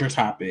larger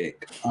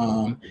topic,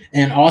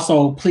 and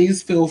also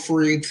please feel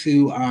free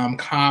to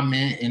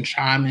comment and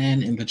chime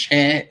in the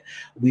chat.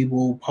 We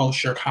will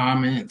post your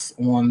comments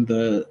on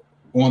the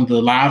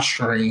live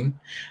stream,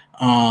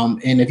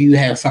 and if you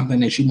have something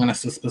that you want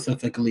us to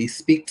specifically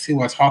speak to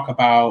or talk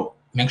about,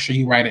 make sure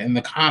you write it in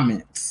the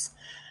comments.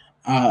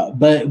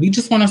 But we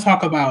just want to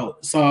talk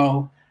about,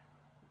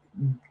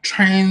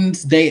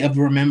 Trans Day of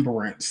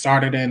Remembrance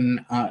started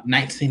in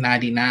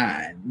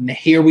 1999.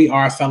 Here we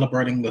are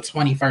celebrating the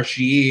 21st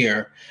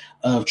year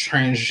of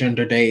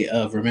Transgender Day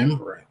of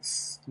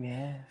Remembrance.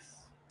 Yes.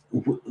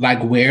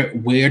 Like where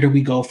do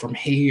we go from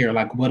here?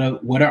 Like what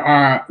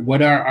are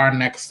our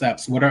next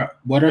steps?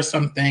 What are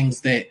some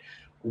things that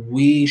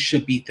we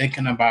should be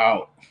thinking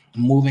about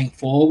moving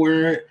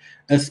forward,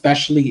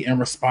 especially in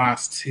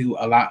response to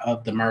a lot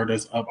of the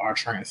murders of our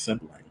trans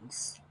siblings?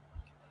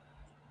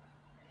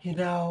 You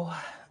know,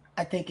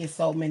 I think it's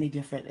so many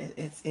different.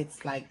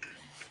 It's like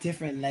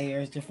different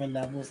layers, different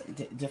levels,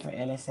 different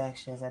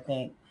intersections. I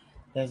think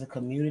there's a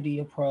community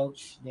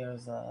approach.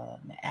 There's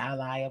an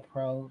ally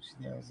approach.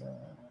 There's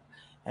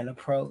an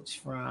approach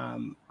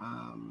from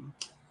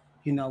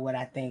what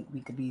I think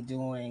we could be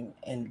doing,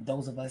 and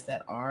those of us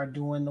that are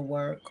doing the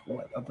work,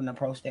 what of an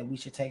approach that we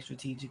should take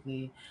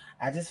strategically.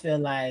 I just feel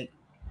like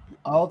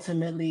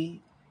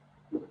ultimately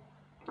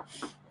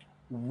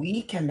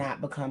we cannot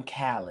become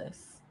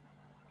callous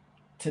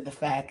to the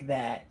fact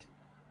that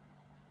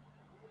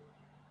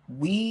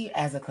we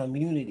as a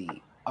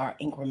community are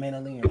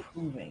incrementally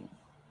improving,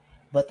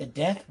 but the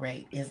death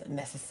rate isn't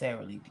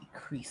necessarily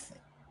decreasing.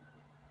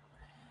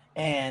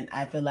 And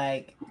I feel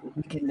like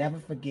we can never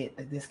forget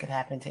that this could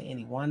happen to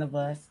any one of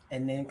us.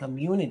 And then in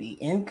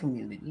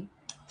community,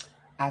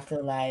 I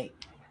feel like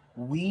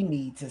we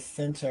need to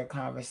center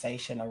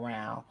conversation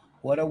around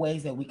what are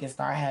ways that we can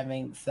start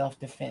having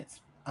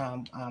self-defense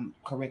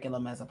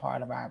curriculum as a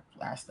part of our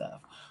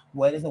stuff.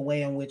 What is a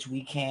way in which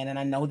we can, and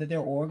I know that there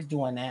are orgs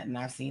doing that, and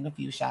I've seen a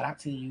few, shout out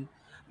to you,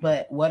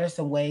 but what are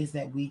some ways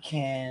that we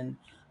can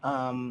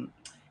um,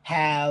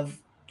 have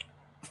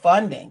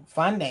funding?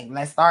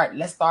 Let's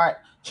start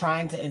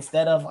trying to,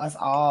 instead of us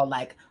all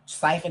like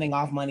siphoning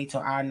off money to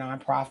our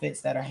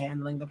nonprofits that are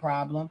handling the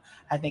problem.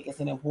 I think it's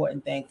an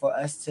important thing for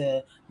us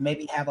to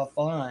maybe have a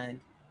fund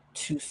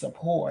to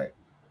support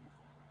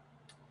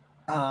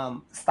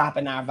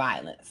stopping our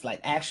violence,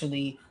 like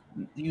actually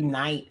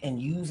unite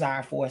and use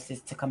our forces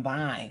to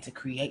combine to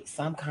create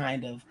some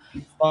kind of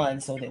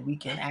fund so that we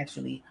can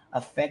actually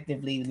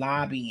effectively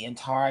lobby and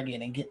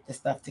target and get the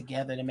stuff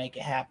together to make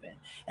it happen.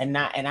 And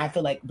I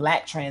feel like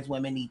Black trans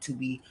women need to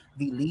be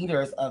the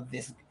leaders of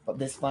this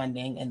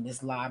funding and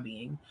this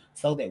lobbying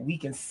so that we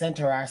can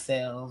center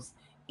ourselves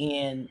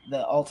in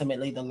the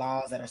ultimately the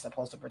laws that are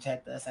supposed to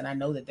protect us. And I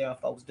know that there are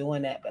folks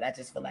doing that, but I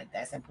just feel like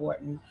that's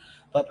important.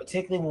 But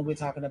particularly when we're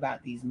talking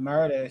about these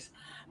murders,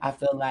 I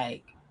feel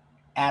like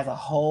as a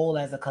whole,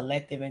 as a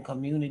collective and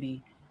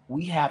community,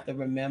 we have to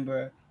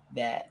remember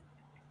that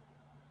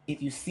if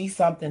you see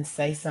something,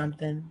 say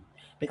something.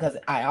 Because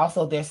I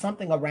also, there's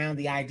something around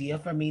the idea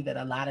for me that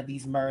a lot of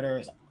these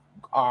murders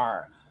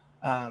are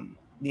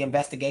The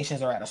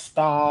investigations are at a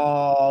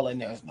stall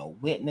and there's no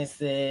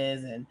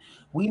witnesses, and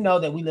we know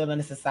that we live in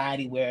a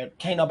society where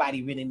can't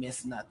nobody really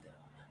miss nothing.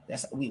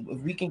 That's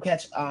if we can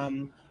catch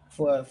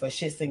for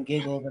shits and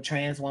giggles a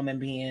trans woman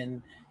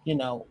being, you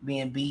know,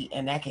 being beat,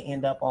 and that can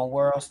end up on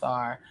World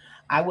Star.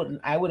 I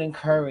would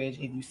encourage,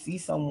 if you see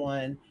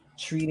someone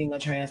treating a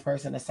trans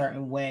person a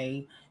certain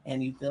way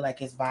and you feel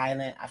like it's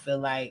violent, I feel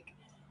like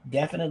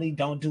definitely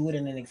don't do it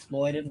in an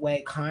exploitive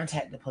way.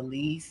 Contact the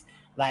police.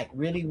 Like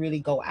really, really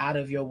go out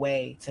of your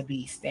way to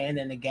be stand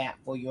in the gap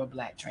for your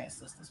Black trans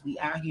sisters. We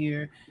out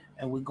here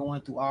and we're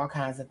going through all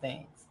kinds of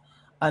things.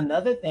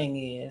 Another thing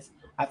is,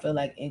 I feel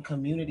like in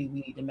community we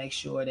need to make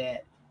sure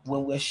that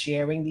when we're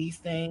sharing these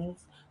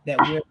things, that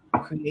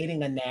we're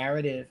creating a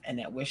narrative and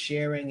that we're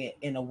sharing it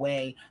in a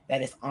way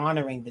that is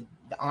honoring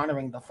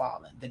honoring the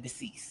fallen, the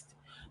deceased.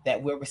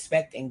 That we're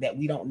respecting that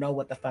we don't know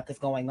what the fuck is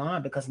going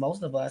on, because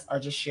most of us are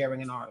just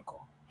sharing an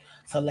article.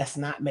 So let's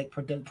not make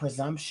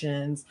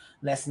presumptions.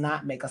 Let's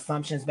not make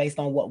assumptions based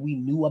on what we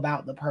knew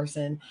about the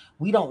person.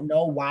 We don't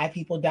know why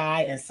people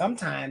die. And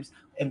sometimes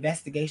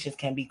investigations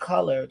can be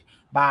colored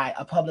by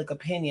a public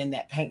opinion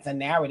that paints a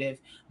narrative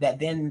that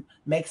then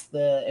makes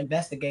the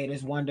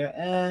investigators wonder,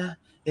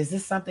 is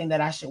this something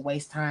that I should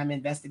waste time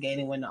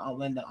investigating when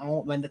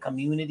the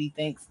community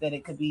thinks that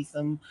it could be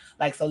some,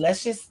 like, so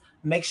let's just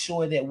make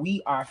sure that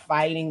we are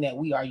fighting, that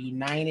we are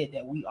united,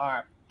 that we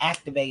are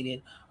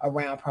activated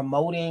around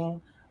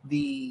promoting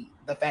the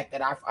fact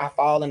that our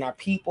fall and our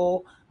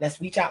people.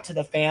 Let's reach out to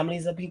the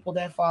families of people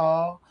that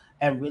fall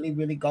and really,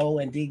 really go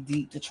and dig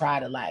deep to try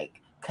to like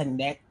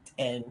connect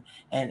and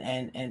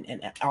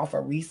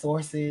offer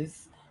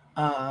resources.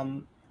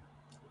 Um,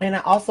 and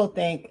I also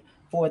think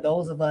for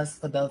those of us,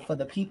 for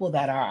the people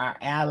that are our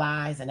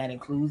allies, and that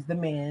includes the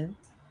men,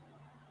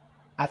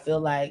 I feel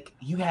like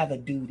you have a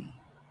duty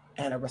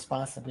and a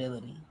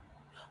responsibility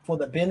for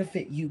the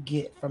benefit you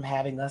get from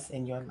having us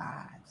in your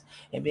lives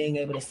and being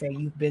able to say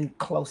you've been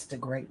close to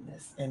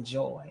greatness and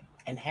joy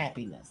and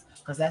happiness,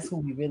 because that's who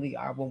we really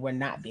are when we're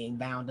not being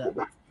bound up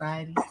by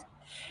society.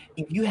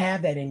 If you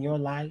have that in your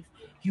life,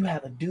 you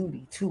have a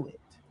duty to it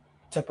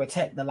to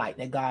protect the light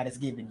that God has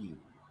given you,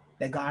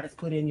 that God has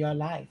put in your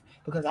life.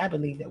 Because I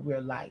believe that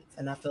we're lights,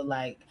 and I feel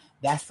like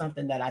that's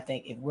something that I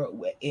think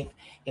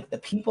if the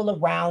people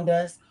around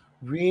us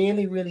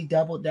really, really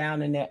doubled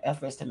down in their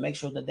efforts to make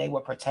sure that they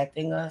were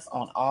protecting us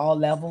on all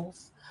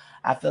levels,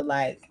 I feel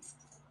like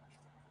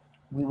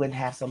we wouldn't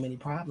have so many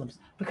problems,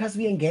 because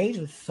we engage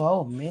with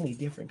so many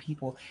different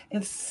people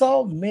in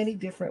so many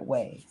different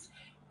ways.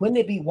 Wouldn't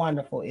it be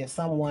wonderful if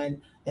some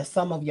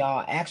of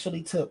y'all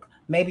actually took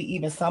maybe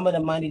even some of the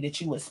money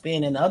that you would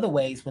spend in other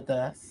ways with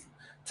us,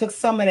 took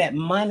some of that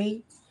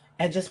money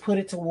and just put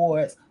it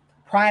towards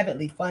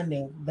privately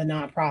funding the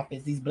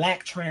nonprofits, these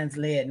Black trans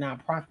led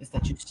nonprofits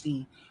that you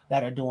see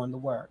that are doing the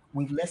work.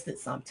 We've listed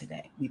some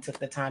today. We took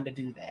the time to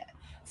do that.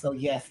 So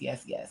yes,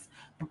 yes, yes.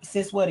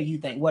 Sis, what do you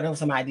think? What are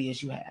some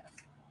ideas you have?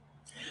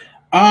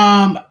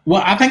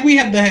 Well, I think we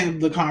have to have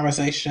the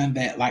conversation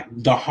that like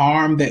the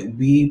harm that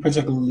we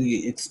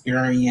particularly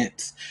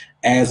experience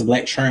as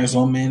Black trans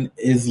women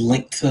is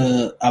linked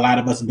to a lot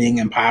of us being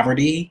in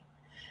poverty.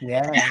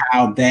 Yeah.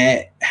 How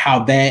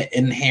that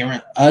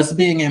inherent us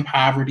being in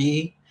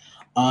poverty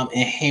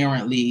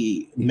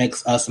inherently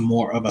makes us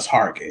more of a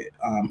target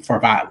for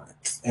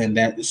violence, and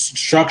that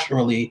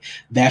structurally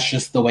that's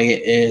just the way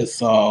it is.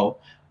 So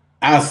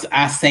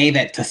I say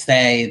that to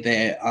say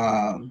that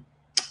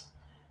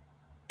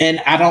and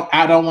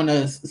I don't want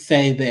to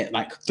say that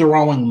like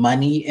throwing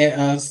money at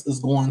us is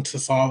going to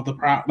solve the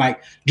problem,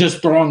 like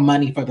just throwing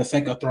money for the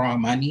sake of throwing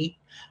money.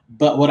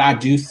 But what I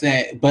do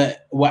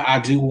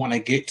want to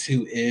get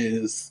to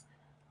is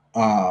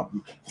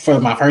for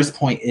my first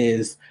point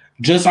is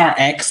just our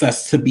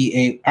access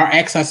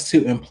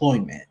to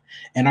employment,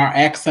 and our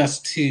access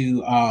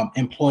to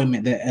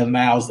employment that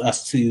allows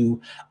us to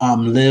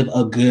live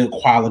a good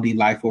quality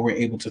life where we're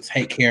able to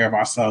take care of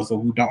ourselves,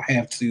 and we don't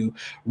have to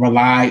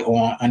rely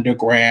on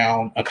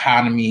underground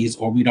economies,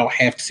 or we don't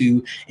have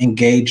to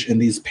engage in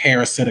these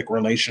parasitic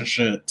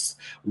relationships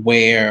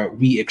where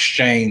we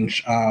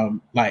exchange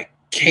like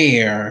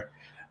care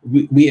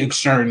we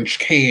exchange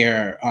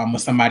care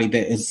with somebody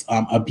that is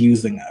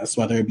abusing us,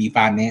 whether it be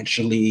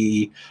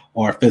financially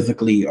or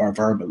physically or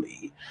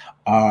verbally.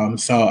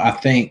 So I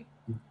think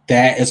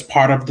that is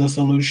part of the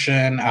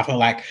solution. I feel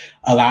like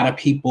a lot of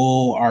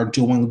people are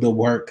doing the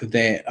work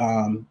that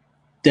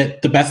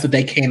the best that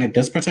they can at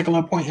this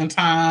particular point in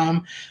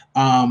time.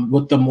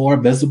 With the more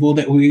visible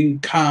that we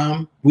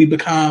become,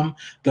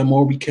 the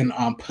more we can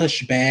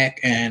push back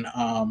and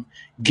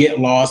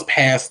get laws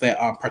passed that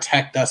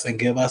protect us and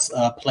give us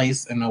a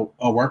place in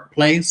a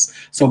workplace,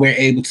 so we're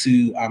able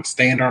to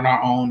stand on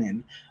our own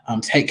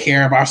and take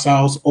care of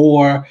ourselves.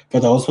 Or for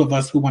those of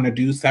us who want to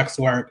do sex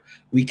work,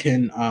 we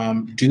can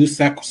do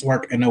sex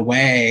work in a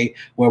way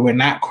where we're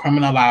not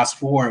criminalized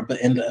for it,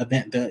 but in the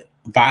event that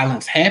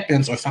violence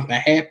happens or something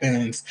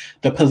happens,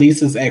 the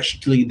police is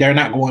actually, they're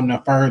not going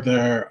to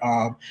further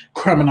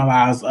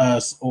criminalize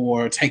us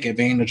or take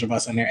advantage of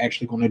us, and they're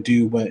actually going to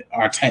do what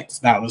our tax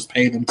dollars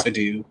pay them to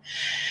do.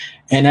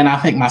 And then I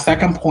think my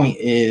second point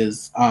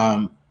is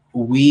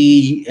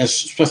we,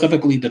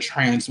 specifically the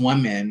trans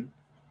women,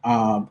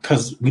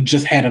 because we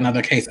just had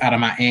another case out of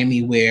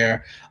Miami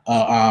where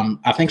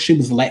I think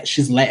she's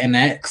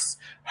Latinx.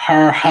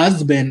 Her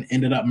husband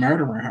ended up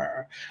murdering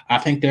her. I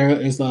think there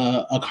is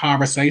a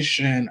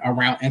conversation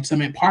around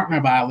intimate partner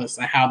violence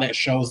and how that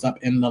shows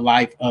up in the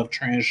life of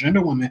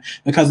transgender women.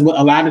 Because with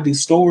a lot of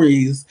these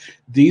stories,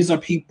 these are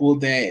people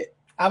that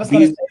I was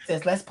going to say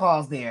this. Let's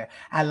pause there.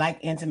 I like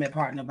intimate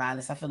partner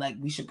violence. I feel like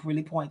we should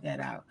really point that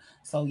out.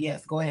 So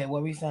yes, go ahead.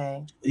 What were you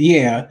saying?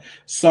 Yeah.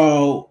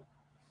 So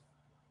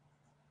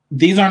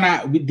these are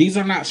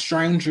not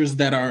strangers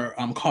that are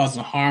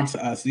causing harm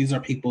to us. These are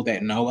people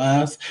that know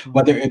us,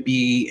 whether it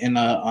be in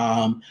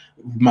a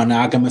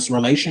monogamous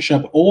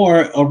relationship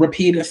or a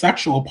repeated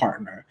sexual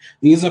partner.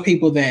 These are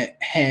people that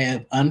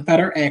have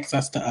unfettered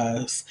access to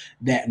us,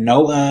 that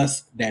know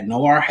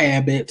our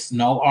habits,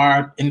 know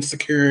our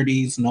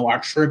insecurities, know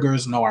our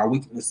triggers, know our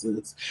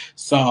weaknesses.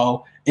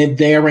 So it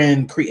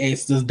therein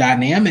creates this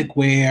dynamic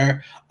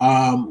where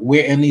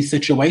we're in these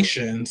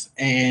situations,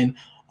 and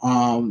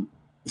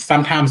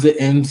sometimes it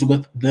ends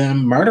with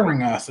them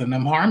murdering us and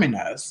them harming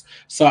us.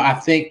 So I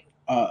think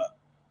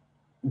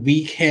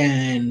we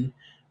can,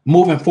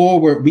 moving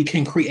forward, we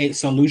can create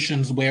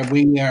solutions where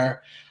we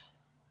are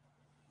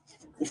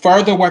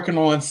further working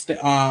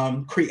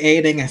on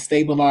creating and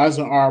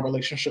stabilizing our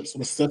relationships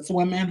with cis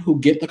women who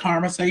get the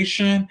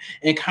conversation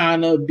and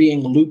kind of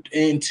being looped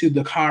into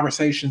the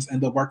conversations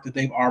and the work that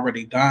they've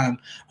already done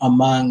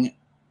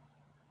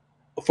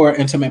for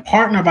intimate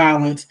partner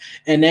violence,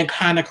 and then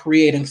kind of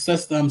creating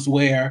systems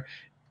where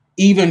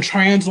even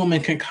trans women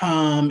can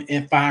come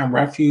and find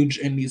refuge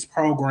in these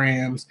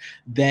programs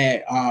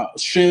that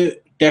should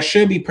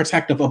be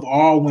protective of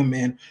all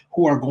women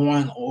who are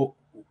going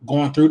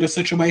through the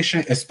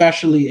situation,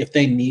 especially if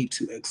they need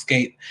to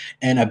escape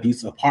an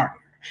abusive partner.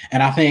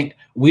 And I think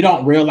we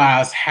don't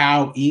realize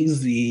how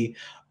easy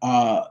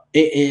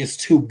it is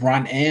to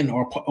run in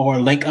or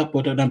link up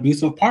with an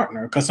abusive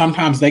partner, because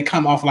sometimes they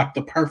come off like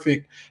the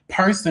perfect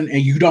person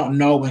and you don't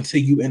know until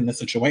you in the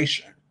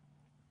situation.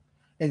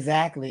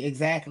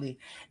 Exactly.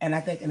 And I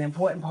think an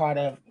important part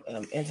of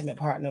intimate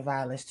partner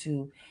violence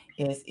too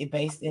is it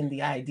based in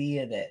the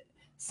idea that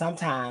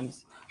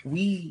sometimes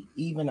we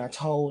even are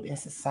told in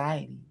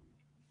society,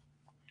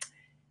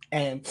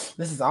 and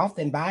this is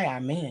often by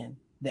our men,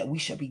 that we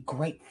should be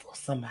grateful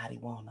somebody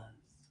want us.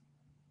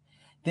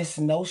 This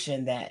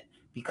notion that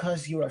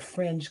because you're a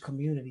fringe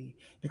community,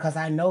 because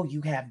I know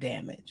you have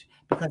damage,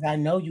 because I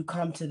know you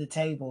come to the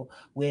table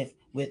with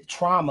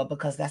trauma,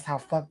 because that's how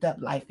fucked up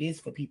life is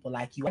for people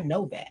like you. I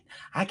know that.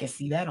 I can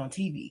see that on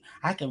TV.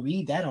 I can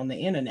read that on the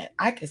internet.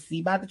 I can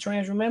see by the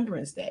Trans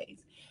Remembrance Days.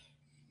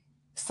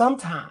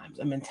 Sometimes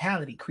a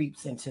mentality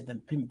creeps into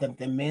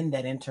the men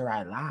that enter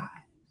our lives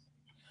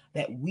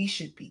that we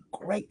should be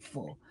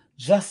grateful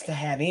just to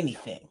have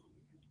anything.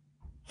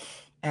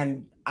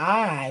 And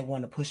I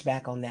want to push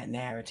back on that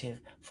narrative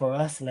for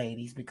us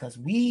ladies, because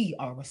we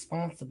are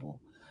responsible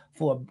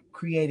for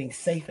creating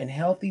safe and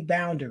healthy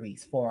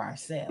boundaries for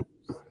ourselves.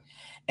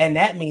 And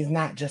that means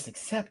not just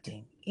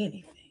accepting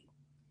anything.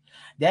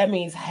 That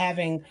means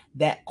having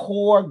that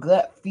core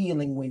gut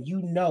feeling when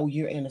you know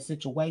you're in a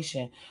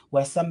situation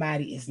where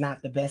somebody is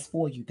not the best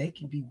for you. They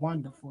can be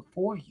wonderful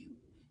for you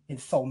in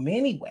so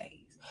many ways.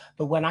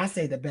 But when I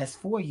say the best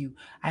for you,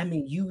 I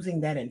mean using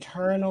that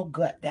internal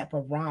gut, that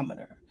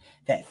barometer,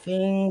 that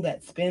thing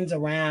that spins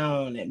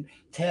around and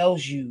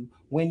tells you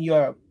when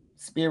your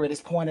spirit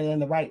is pointed in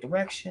the right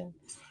direction.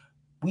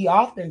 We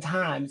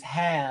oftentimes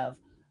have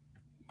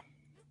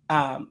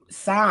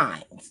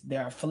signs,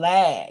 there are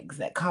flags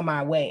that come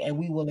our way, and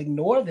we will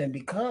ignore them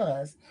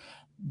because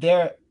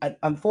they're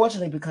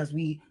unfortunately, because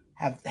we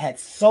have had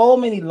so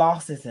many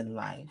losses in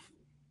life.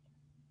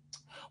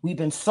 We've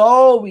been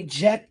so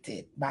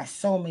rejected by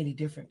so many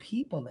different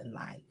people in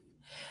life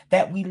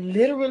that we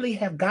literally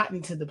have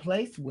gotten to the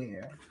place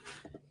where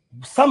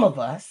some of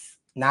us,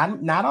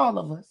 not all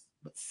of us,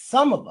 but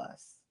some of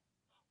us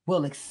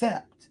will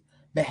accept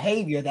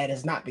behavior that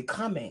is not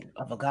becoming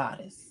of a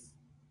goddess.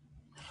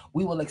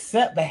 We will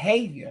accept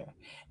behavior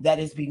that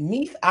is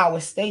beneath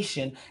our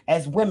station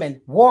as women,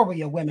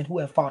 warrior women who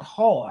have fought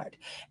hard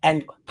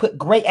and put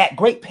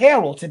great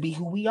peril to be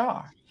who we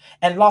are,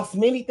 and lost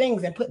many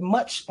things and put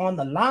much on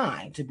the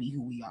line to be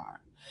who we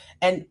are.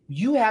 And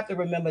you have to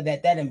remember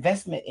that that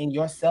investment in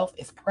yourself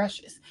is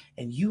precious,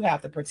 and you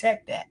have to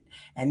protect that.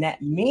 And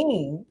that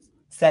means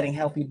setting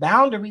healthy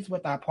boundaries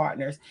with our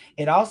partners.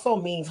 It also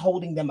means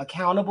holding them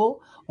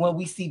accountable when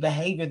we see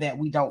behavior that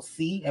we don't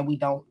see and we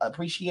don't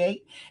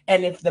appreciate,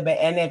 and if the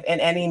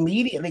and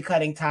immediately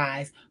cutting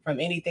ties from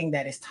anything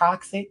that is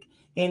toxic,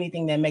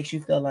 anything that makes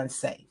you feel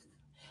unsafe.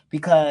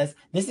 Because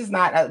this is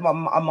not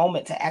a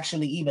moment to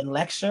actually even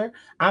lecture.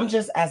 I'm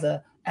just as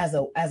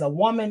a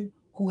woman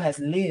who has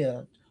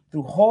lived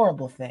through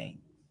horrible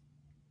things,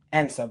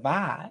 and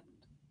survived,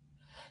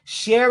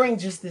 sharing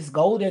just this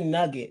golden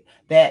nugget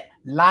that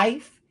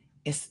life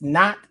is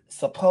not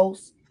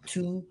supposed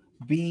to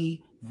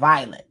be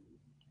violent.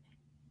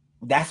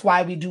 That's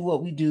why we do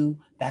what we do.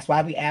 That's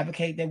why we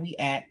advocate that we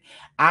act.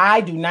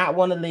 I do not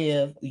want to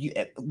live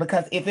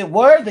because if it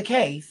were the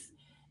case,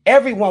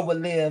 everyone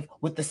would live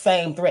with the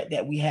same threat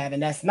that we have.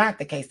 And that's not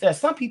the case. There are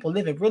some people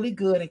living really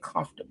good and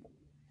comfortable.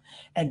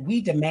 And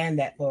we demand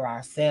that for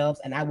ourselves.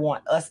 And I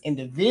want us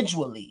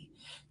individually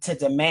to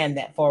demand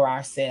that for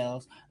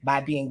ourselves by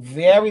being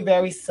very,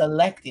 very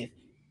selective.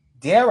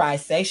 Dare I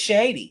say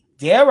shady?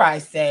 Dare I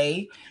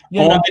say,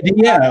 on the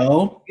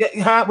DL?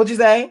 What'd you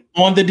say?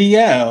 On the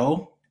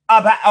DL.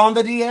 About on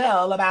the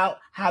DL about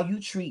how you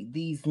treat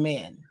these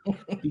men,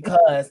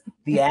 because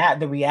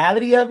the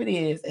reality of it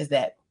is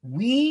that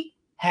we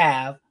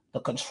have the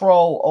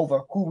control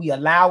over who we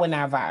allow in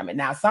our environment.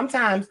 Now,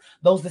 sometimes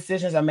those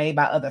decisions are made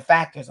by other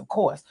factors, of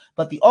course,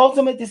 but the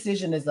ultimate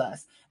decision is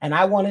us. And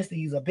I want us to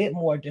use a bit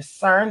more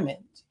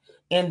discernment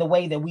in the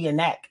way that we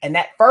enact. And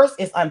that first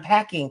is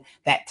unpacking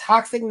that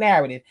toxic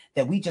narrative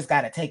that we just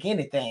got to take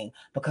anything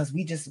because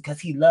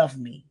he loved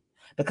me,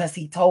 because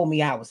he told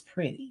me I was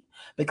pretty,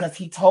 because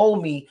he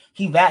told me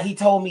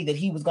that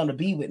he was going to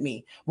be with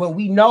me, when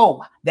we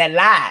know that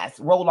lies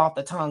roll off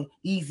the tongue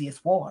easy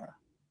as water.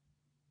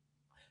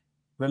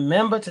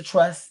 Remember to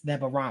trust that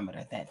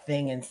barometer, that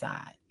thing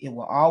inside. It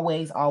will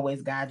always,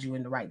 always guide you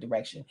in the right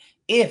direction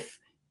if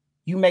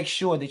you make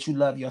sure that you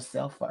love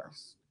yourself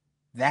first.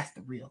 That's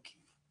the real key.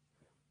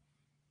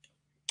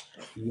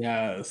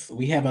 Yes,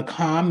 we have a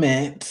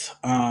comment.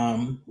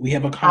 We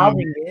have a comment. I'll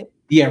read it.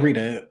 Yeah, read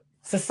it.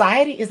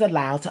 Society is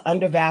allowed to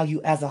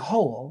undervalue us as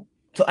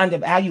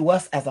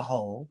a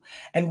whole,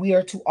 and we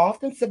are too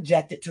often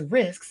subjected to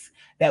risks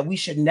that we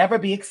should never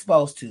be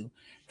exposed to.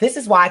 This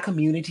is why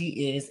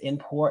community is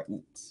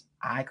important.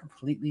 I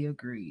completely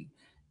agree.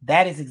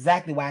 That is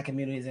exactly why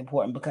community is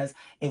important, because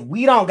if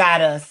we don't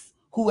got us,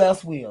 who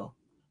else will?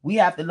 We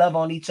have to love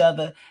on each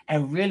other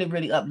and really,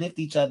 really uplift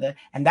each other.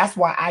 And that's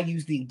why I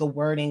use the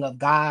wording of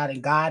God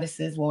and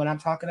goddesses when I'm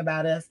talking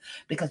about us,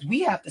 because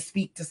we have to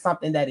speak to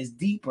something that is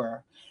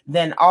deeper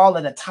than all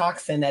of the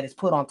toxin that is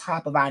put on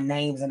top of our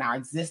names and our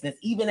existence,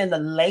 even in the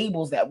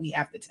labels that we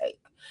have to take.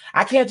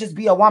 I can't just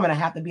be a woman. I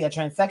have to be a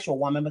transsexual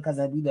woman, because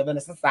we live in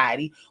a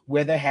society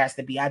where there has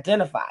to be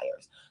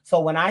identifiers.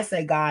 So when I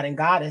say God and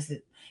goddess,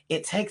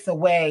 it takes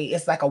away,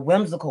 it's like a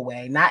whimsical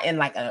way, not in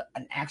like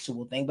an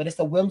actual thing, but it's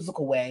a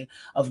whimsical way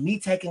of me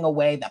taking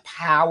away the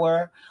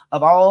power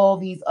of all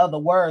these other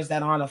words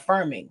that aren't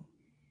affirming.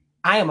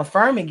 I am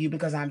affirming you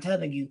because I'm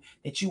telling you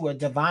that you were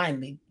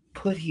divinely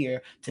put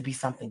here to be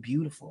something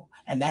beautiful.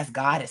 And that's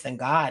goddess and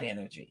God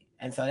energy.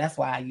 And so that's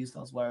why I use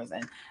those words.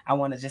 And I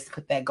want to just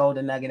put that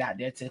golden nugget out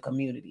there to the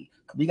community.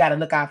 We got to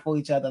look out for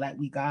each other like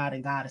we God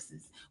and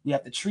goddesses. We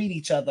have to treat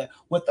each other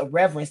with the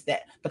reverence,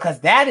 that because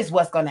that is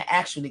what's going to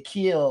actually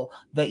kill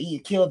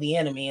the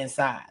enemy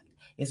inside.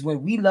 Is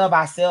when we love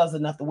ourselves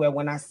enough to where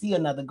when I see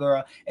another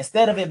girl,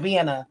 instead of it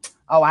being I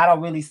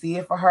don't really see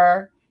it for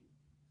her.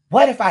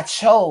 What if I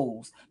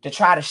chose to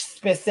try to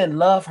send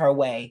love her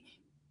way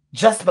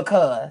just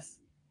because?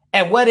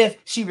 And what if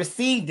she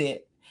received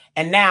it,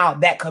 and now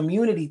that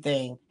community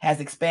thing has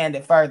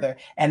expanded further,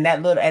 and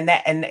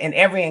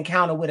every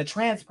encounter with a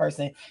trans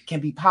person can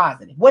be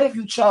positive? What if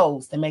you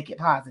chose to make it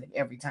positive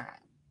every time?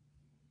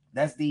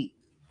 That's deep.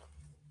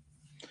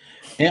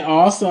 And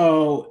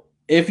also,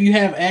 if you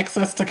have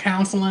access to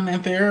counseling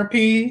and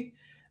therapy,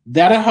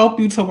 that'll help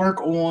you to work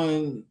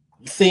on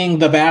seeing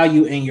the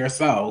value in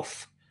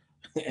yourself.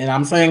 And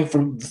I'm saying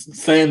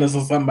this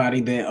as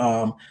somebody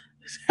that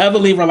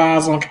heavily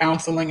relies on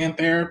counseling and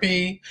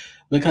therapy,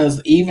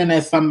 because even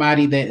as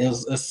somebody that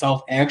is as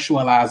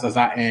self-actualized as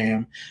I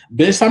am,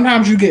 but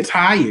sometimes you get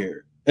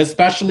tired,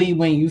 especially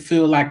when you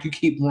feel like you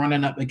keep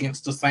running up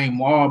against the same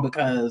wall,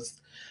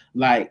 because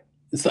like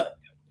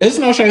it's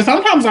no shame.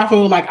 Sometimes I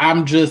feel like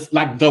I'm just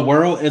like the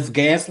world is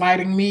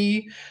gaslighting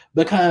me,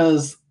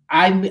 because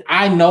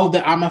I know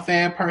that I'm a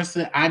fair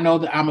person. I know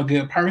that I'm a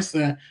good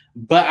person,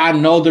 but I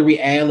know the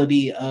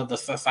reality of the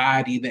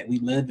society that we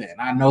live in.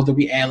 I know the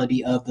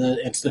reality of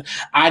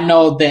I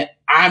know that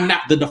I'm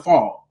not the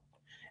default.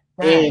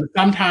 Right. And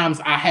sometimes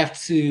I have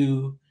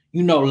to,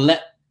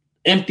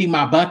 empty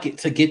my bucket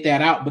to get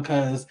that out,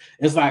 because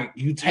it's like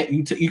you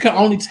can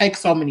only take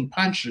so many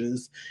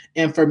punches.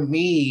 And for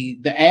me,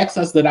 the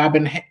access that I've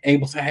been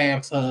able to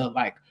have to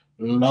like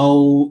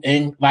low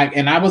and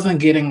and I wasn't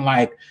getting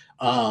like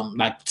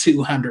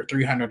 $200,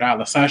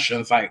 $300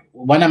 sessions. Like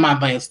one of my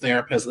last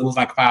therapists, it was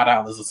like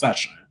 $5 a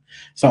session.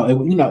 So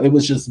it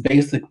was just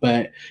basic,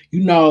 but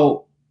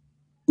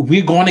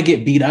we're going to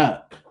get beat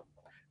up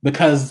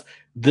because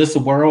this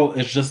world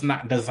is just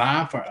not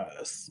designed for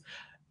us.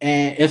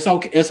 And it's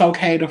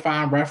okay to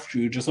find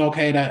refuge. It's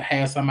okay to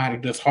have somebody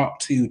to talk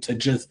to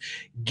just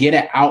get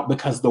it out,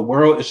 because the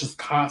world is just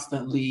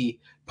constantly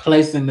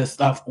placing this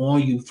stuff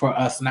on you for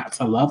us not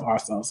to love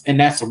ourselves. And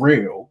that's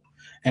real.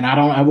 And I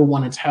don't ever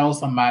want to tell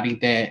somebody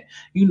that,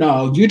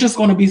 you're just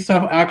going to be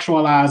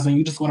self-actualized and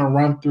you're just going to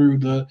run through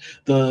the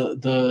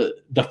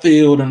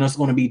field and there's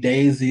going to be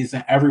daisies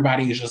and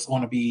everybody is just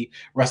going to be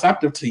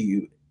receptive to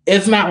you.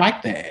 It's not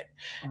like that.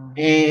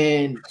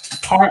 And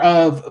part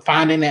of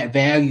finding that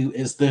value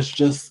is this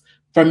just,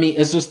 for me,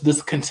 it's just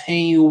this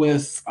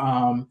continuous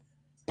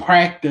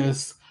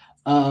practice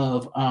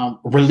of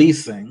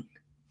releasing.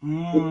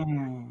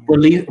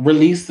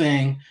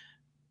 Releasing,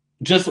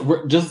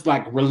 just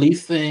like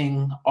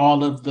releasing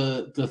all of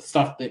the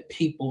stuff that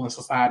people in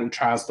society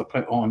tries to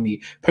put on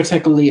me,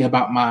 particularly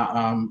about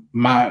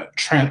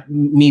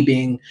me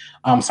being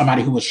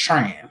somebody who was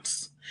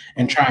trans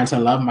and trying to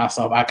love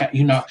myself. I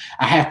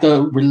have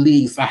to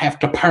release, I have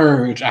to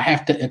purge, I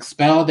have to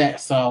expel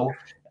that. So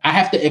I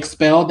have to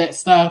expel that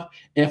stuff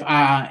if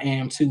I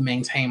am to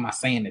maintain my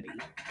sanity.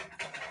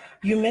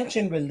 You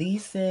mentioned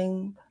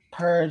releasing,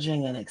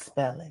 purging, and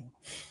expelling.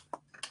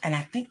 And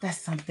I think that's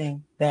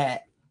something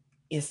that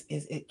is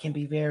it can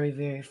be very,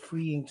 very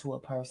freeing to a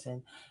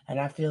person. And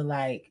I feel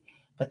like,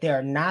 but there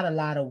are not a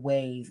lot of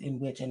ways in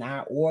which in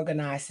our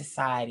organized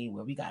society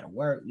where we got to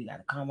work, we got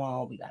to come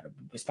on, we got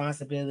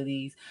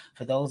responsibilities.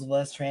 For those of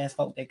us trans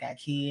folk that got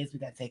kids, we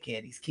got to take care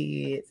of these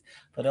kids.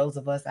 For those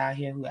of us out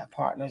here who have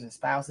partners and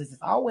spouses,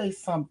 it's always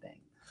something.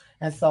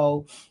 And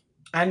so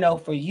I know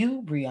for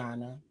you,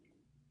 Brianna,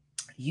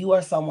 you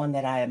are someone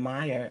that I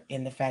admire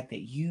in the fact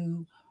that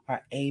you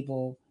are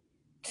able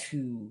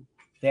to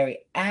very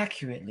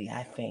accurately,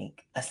 I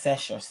think,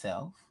 assess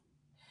yourself.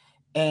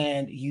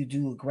 And you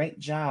do a great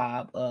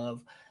job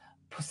of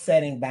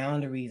setting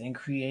boundaries and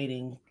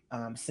creating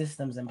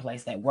systems in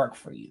place that work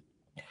for you.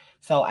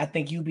 So I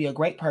think you'd be a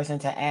great person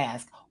to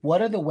ask,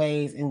 what are the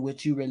ways in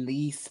which you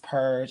release,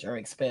 purge, or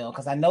expel?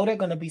 Because I know there are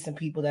going to be some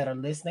people that are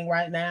listening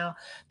right now.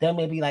 They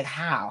may be like,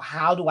 how?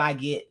 How do I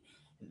get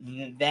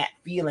that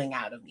feeling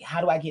out of me?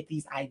 How do I get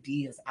these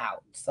ideas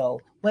out?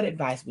 So what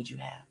advice would you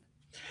have?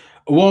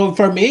 Well,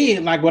 for me,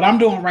 like what I'm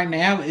doing right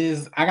now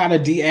is I got to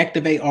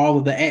deactivate all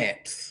of the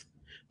apps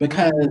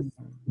because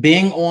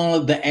being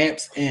on the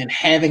apps and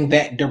having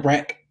that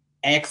direct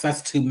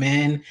access to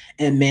men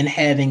and men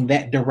having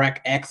that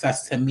direct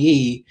access to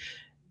me,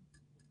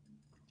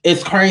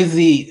 it's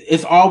crazy.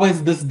 It's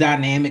always this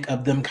dynamic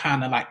of them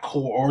kind of like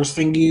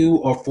coercing you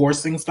or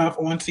forcing stuff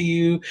onto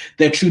you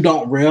that you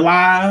don't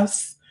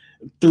realize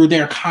through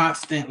their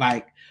constant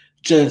like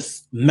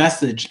just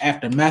message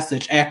after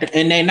message after,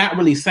 and they're not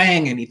really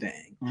saying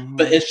anything,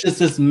 but it's just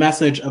this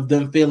message of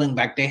them feeling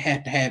like they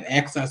have to have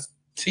access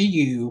to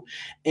you.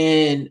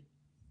 And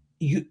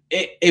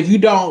if you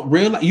don't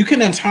realize, you can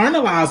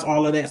internalize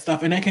all of that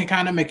stuff and it can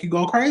kind of make you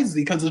go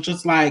crazy because it's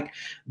just like,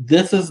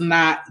 this is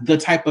not the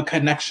type of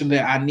connection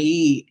that I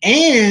need,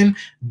 and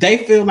they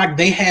feel like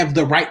they have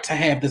the right to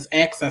have this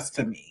access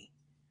to me.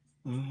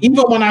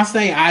 Even when I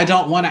say I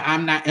don't want to,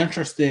 I'm not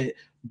interested,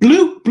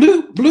 bloop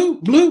bloop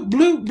bloop bloop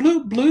bloop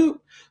bloop bloop.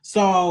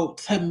 So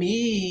to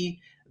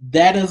me,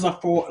 that is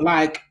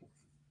like,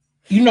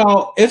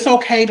 it's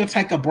okay to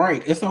take a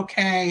break. It's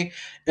okay.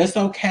 It's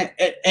okay.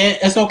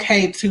 It's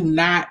okay to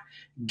not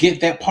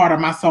get that part of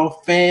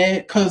myself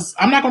fed. Because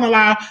I'm not going to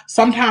lie,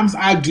 sometimes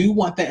I do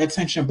want that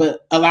attention,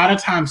 but a lot of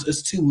times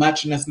it's too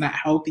much and it's not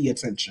healthy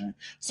attention.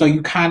 So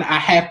I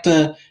have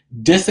to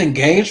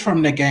disengage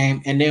from the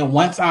game. And then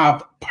once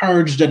I've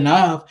purged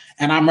enough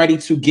and I'm ready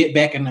to get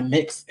back in the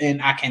mix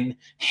and I can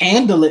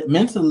handle it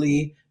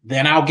mentally,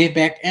 then I'll get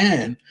back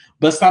in.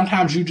 But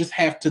sometimes you just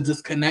have to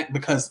disconnect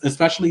because,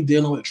 especially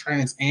dealing with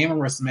trans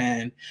amorous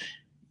men,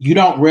 you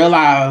don't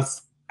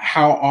realize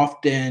how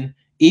often,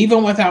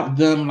 even without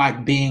them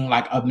like being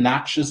like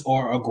obnoxious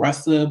or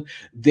aggressive,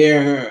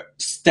 they're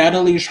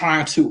steadily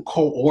trying to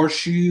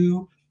coerce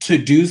you to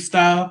do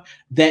stuff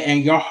that in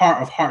your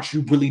heart of hearts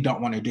you really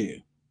don't want to do.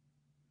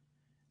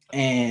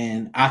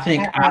 And I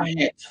think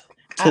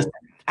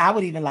I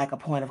would even like a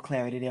point of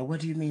clarity there. What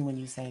do you mean when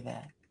you say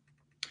that?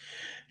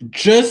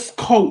 Just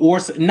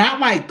coerce, not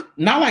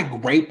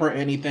like rape or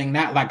anything,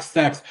 not like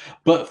sex,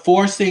 but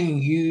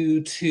forcing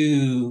you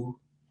to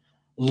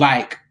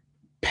like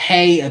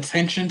pay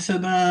attention to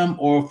them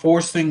or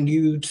forcing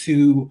you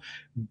to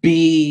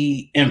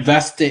be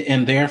invested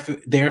in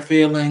their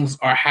feelings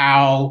or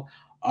how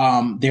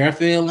they're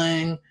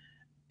feeling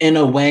in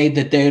a way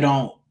that they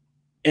don't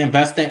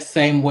invest that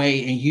same way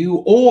in you,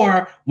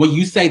 or when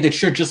you say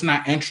that you're just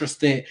not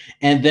interested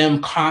and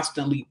them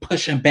constantly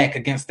pushing back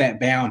against that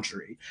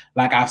boundary.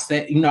 Like I've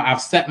said,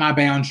 I've set my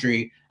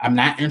boundary. I'm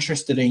not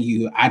interested in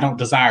you. I don't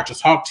desire to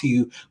talk to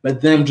you,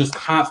 but them just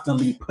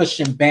constantly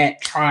pushing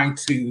back, trying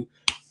to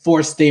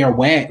force their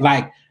way.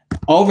 Like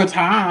over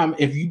time,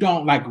 if you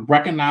don't like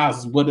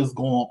recognize what is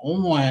going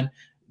on,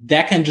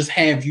 that can just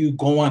have you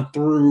going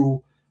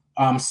through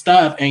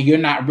stuff and you're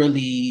not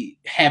really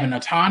having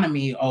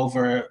autonomy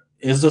over,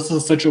 is this a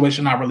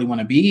situation I really want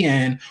to be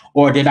in?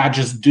 Or did I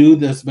just do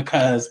this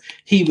because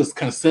he was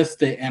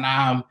consistent and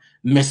I'm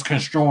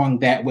misconstruing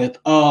that with,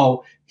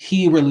 oh,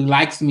 he really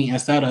likes me,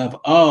 instead of,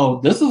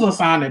 oh, this is a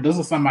sign that this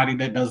is somebody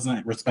that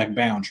doesn't respect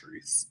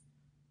boundaries.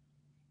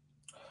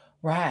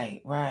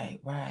 Right.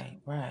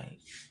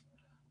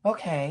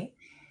 Okay.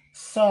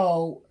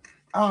 So,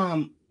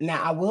 now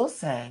I will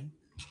say,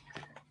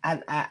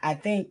 I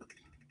think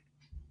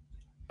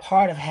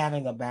part of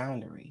having a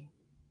boundary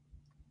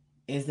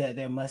is that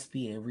there must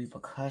be a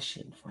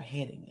repercussion for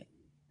hitting it.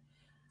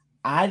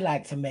 I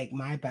like to make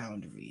my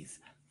boundaries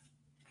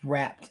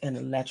wrapped in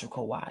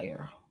electrical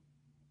wire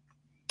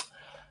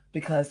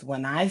because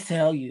when I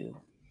tell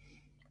you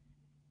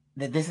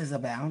that this is a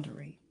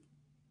boundary,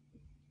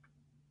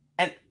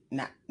 and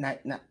not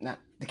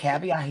the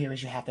caveat here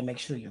is you have to make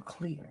sure you're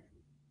clear.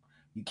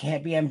 You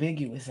can't be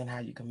ambiguous in how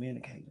you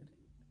communicate it.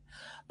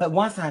 But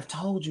once I've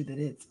told you that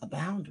it's a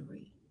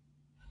boundary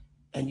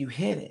and you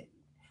hit it,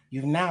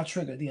 you've now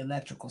triggered the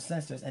electrical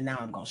sensors, and now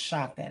I'm gonna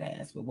shock that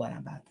ass with what I'm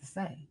about to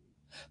say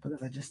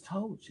because I just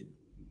told you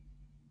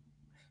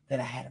that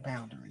I had a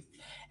boundary.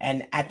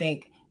 And I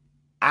think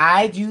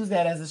I use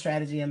that as a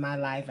strategy in my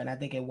life, and I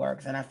think it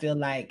works. And I feel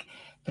like,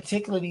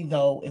 particularly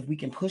though, if we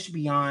can push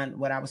beyond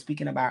what I was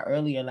speaking about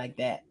earlier, like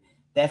that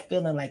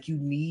feeling like you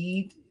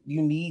need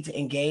to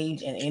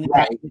engage in anything,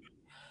 Right.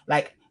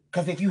 like,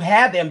 because if you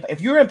have them,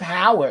 if you're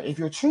empowered, if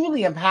you're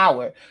truly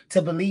empowered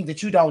to believe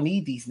that you don't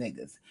need these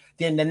niggas,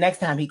 then the next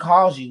time he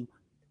calls you,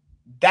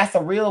 that's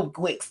a real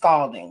quick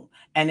scalding,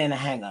 and then a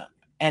hang up,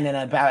 and then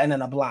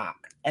a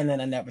block, and then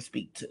a never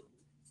speak to.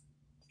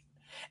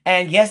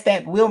 And yes,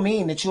 that will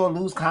mean that you'll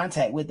lose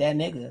contact with that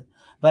nigga.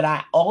 But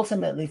I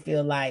ultimately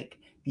feel like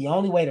the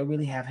only way to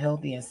really have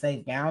healthy and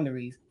safe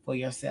boundaries for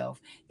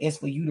yourself is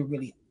for you to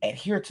really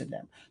adhere to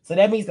them. So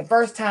that means the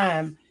first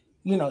time,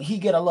 he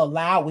get a little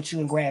loud with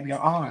you and grab your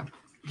arm,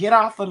 get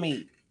off of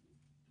me.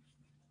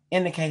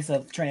 In the case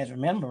of trans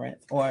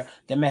remembrance or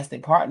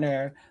domestic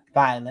partner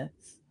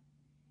violence,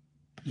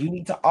 you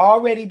need to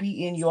already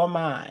be in your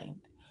mind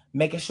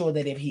making sure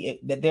that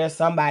that there's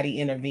somebody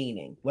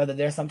intervening, whether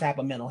there's some type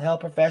of mental health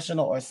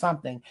professional or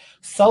something,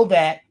 so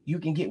that you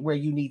can get where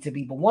you need to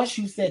be. But once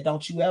you said,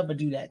 "Don't you ever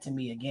do that to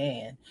me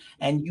again,"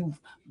 and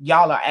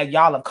y'all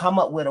have come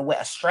up with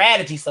a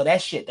strategy so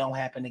that shit don't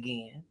happen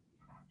again,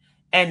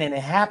 and then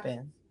it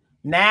happens,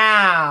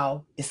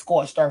 now it's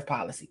scorched earth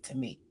policy to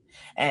me.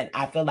 And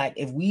I feel like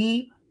if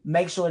we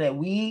make sure that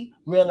we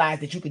realize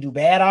that you can do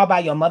bad all by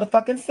your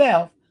motherfucking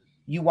self,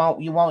 you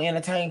won't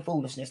entertain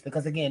foolishness,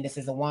 because again, this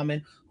is a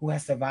woman who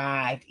has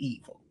survived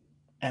evil.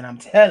 And I'm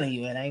telling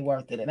you, it ain't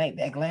worth it. It ain't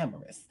that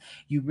glamorous.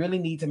 You really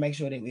need to make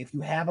sure that if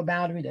you have a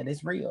boundary, that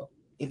it's real.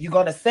 If you're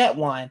gonna set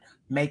one,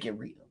 make it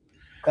real.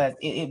 Because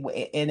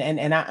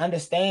and I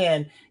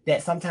understand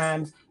that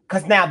sometimes,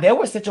 because now there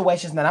were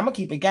situations that I'm gonna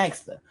keep it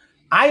gangster.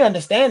 I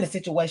understand the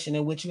situation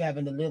in which you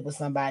having to live with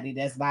somebody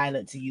that's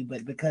violent to you,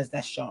 but because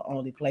that's your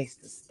only place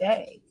to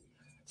stay,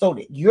 so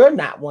that you're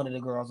not one of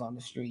the girls on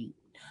the street,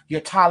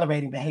 you're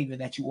tolerating behavior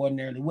that you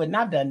ordinarily wouldn't.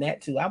 I've done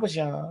that too. I was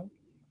young,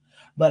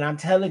 but I'm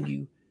telling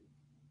you,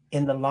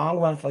 in the long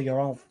run, for your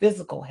own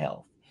physical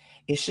health,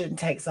 it shouldn't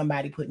take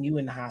somebody putting you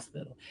in the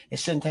hospital. It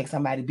shouldn't take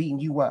somebody beating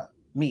you up.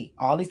 Me,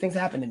 all these things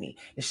happen to me.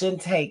 It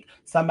shouldn't take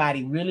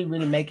somebody really,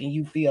 really making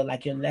you feel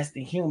like you're less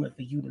than human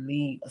for you to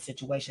leave a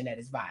situation that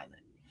is violent.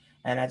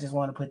 And I just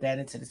want to put that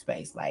into the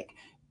space. Like,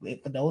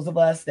 for those of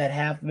us that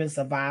have been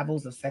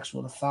survivors of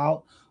sexual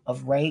assault,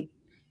 of rape,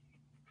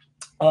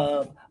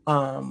 of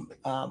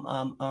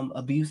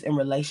abuse in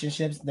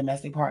relationships,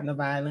 domestic partner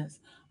violence,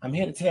 I'm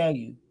here to tell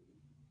you,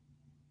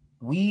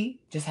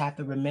 we just have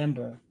to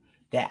remember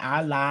that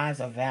our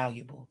lives are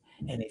valuable.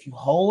 And if you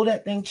hold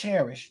that thing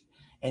cherished,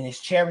 and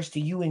it's cherished to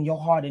you in your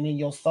heart and in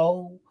your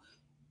soul,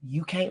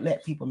 you can't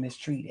let people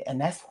mistreat it.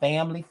 And that's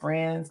family,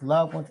 friends,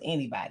 loved ones,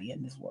 anybody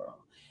in this world.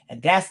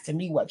 And that's, to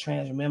me, what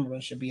trans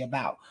remembrance should be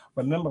about.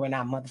 Remembering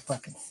our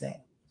motherfucking self.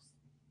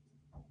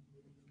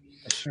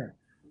 For sure.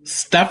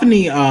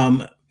 Stephanie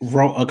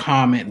wrote a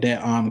comment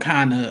that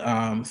kind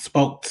of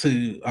spoke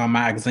to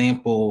my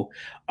example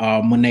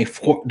when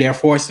they're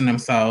forcing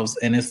themselves,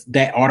 and it's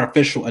that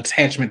artificial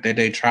attachment that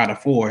they try to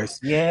force.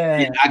 Yeah.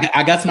 And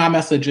I guess my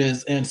message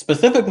is, and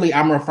specifically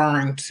I'm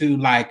referring to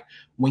like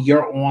when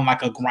you're on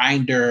like a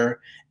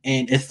grinder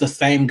and it's the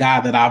same guy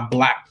that I've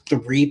blocked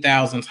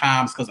 3,000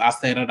 times because I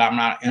said that I'm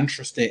not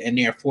interested, and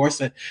they're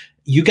forcing.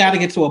 You got to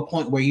get to a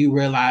point where you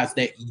realize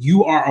that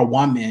you are a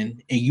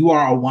woman and you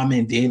are a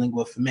woman dealing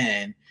with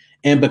men.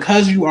 And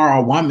because you are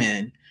a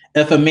woman,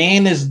 if a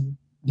man is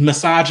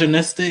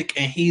misogynistic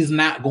and he's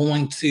not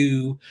going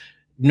to,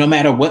 no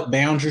matter what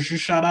boundaries you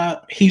shut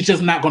up, he's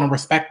just not going to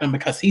respect them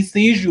because he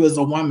sees you as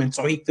a woman.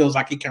 So he feels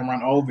like he can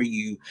run over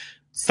you.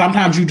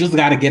 Sometimes you just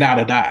got to get out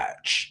of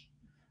Dodge.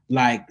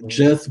 Like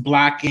just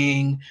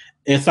blocking.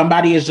 If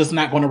somebody is just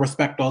not going to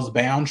respect those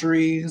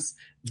boundaries,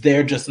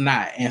 they're just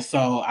not. And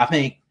so I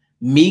think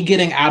me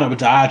getting out of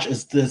Dodge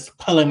is just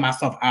pulling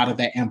myself out of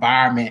that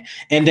environment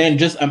and then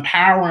just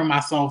empowering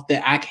myself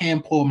that I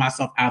can pull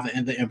myself out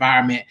of the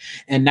environment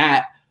and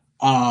not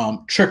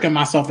tricking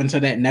myself into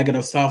that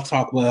negative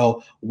self-talk.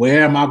 Well,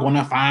 where am I going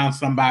to find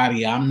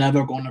somebody? I'm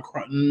never going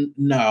to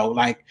no,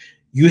 like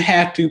you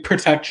have to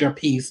protect your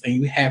peace and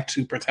you have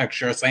to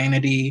protect your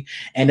sanity.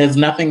 And there's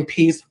nothing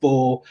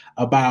peaceful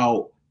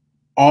about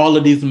all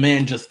of these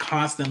men just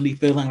constantly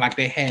feeling like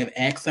they have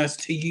access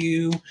to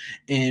you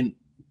and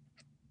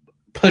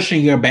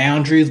pushing your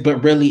boundaries,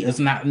 but really it's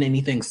not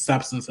anything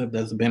substantive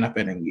that's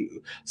benefiting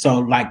you. So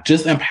like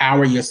just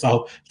empower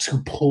yourself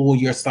to pull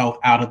yourself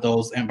out of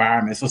those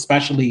environments,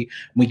 especially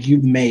when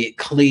you've made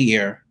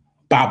clear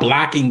by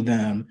blocking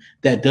them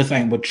that this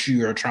ain't what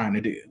you're trying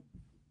to do.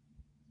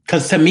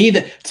 Because to me,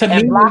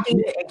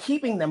 blocking and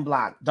keeping them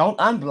blocked. Don't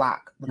unblock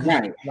because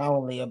right. you feel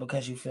lonely or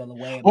because you feel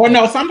away. Or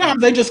no,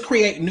 sometimes they just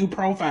create new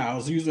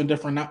profiles using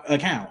different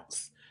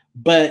accounts.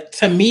 But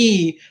to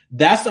me,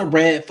 that's a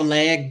red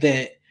flag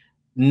that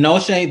no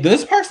shade,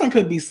 this person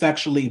could be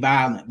sexually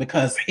violent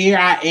because here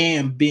I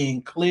am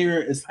being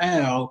clear as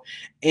hell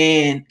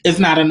and it's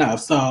not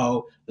enough.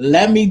 So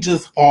let me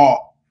just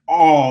fall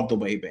all the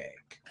way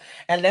back.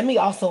 And let me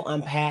also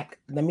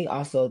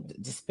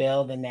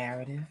dispel the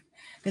narrative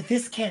that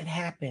this can't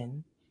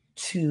happen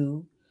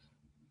to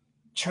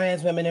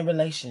trans women in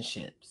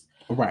relationships.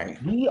 Right.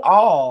 We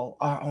all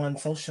are on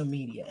social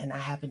media, and I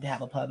happen to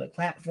have a public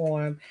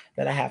platform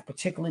that I have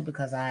particularly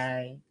because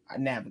I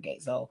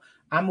navigate. So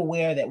I'm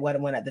aware that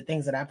when the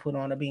things that I put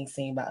on are being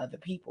seen by other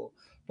people.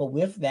 But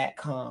with that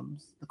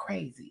comes the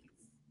crazy.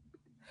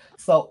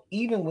 So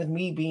even with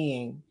me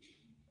being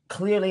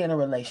clearly in a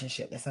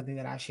relationship, that's something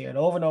that I shared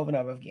over and over and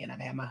over again. I've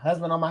had my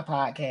husband on my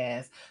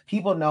podcast,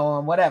 people know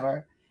him,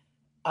 whatever.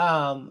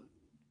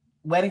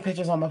 Wedding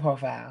pictures on my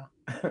profile.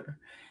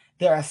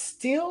 There are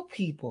still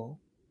people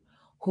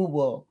who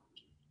will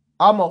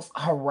almost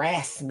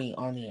harass me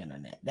on the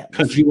internet.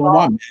 Because you're a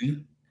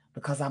woman.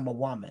 Because I'm a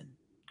woman.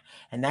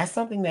 And that's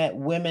something that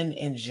women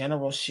in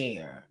general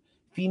share,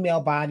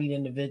 female-bodied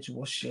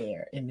individuals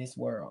share in this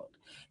world,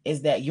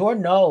 is that your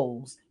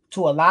no's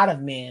to a lot of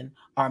men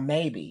are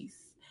maybes.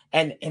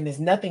 And there's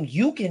nothing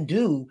you can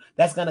do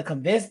that's going to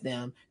convince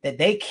them that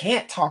they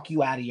can't talk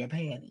you out of your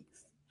panties.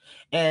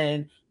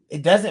 And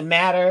it doesn't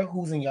matter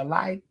who's in your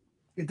life.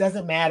 It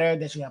doesn't matter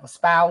that you have a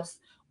spouse.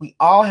 We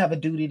all have a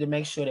duty to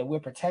make sure that we're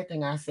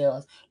protecting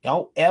ourselves.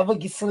 Don't ever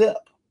get slip.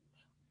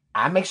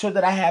 I make sure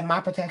that I have my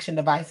protection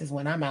devices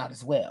when I'm out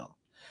as well.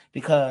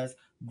 Because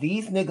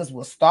these niggas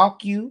will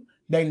stalk you.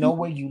 They know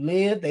where you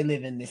live. They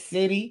live in the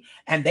city.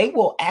 And they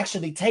will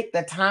actually take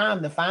the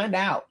time to find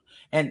out.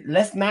 And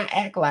let's not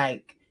act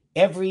like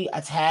every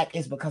attack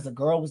is because a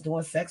girl was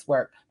doing sex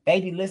work.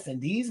 Baby, listen,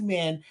 these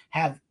men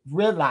have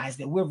realized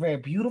that we're very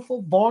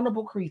beautiful,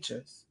 vulnerable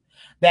creatures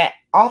that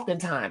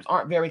oftentimes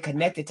aren't very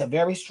connected to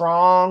very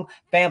strong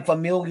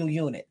familial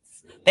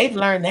units. They've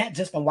learned that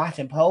just from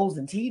watching Pose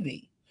and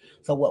TV.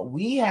 So what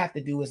we have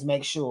to do is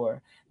make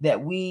sure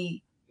that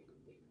we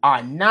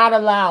are not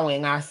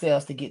allowing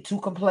ourselves to get too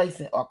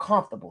complacent or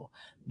comfortable,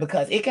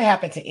 because it can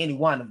happen to any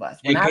one of us.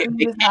 When I leave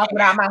this house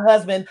without my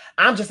husband,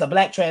 I'm just a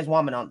black trans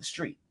woman on the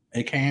street.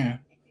 It can.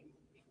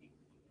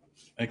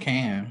 It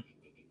can.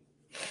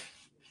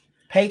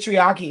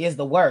 Patriarchy is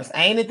the worst.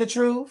 Ain't it the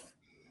truth?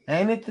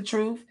 Ain't it the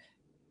truth?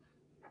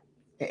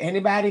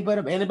 Anybody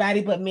but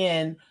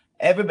men,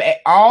 everybody,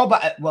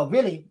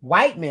 really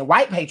white men,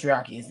 white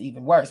patriarchy is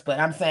even worse. But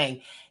I'm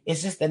saying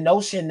it's just the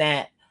notion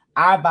that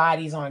our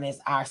bodies aren't as,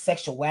 our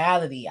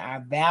sexuality, our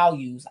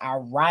values,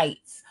 our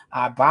rights,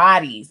 our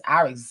bodies,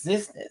 our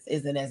existence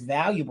isn't as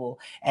valuable,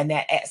 and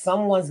that at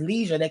someone's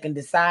leisure they can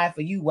decide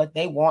for you what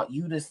they want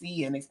you to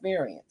see and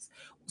experience.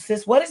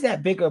 Sis, what is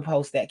that bigger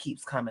post that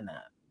keeps coming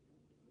up?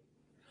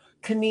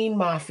 Kaneen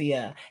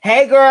Mafia.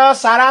 Hey girl,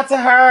 shout out to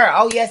her.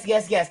 Oh yes.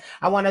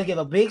 I want to give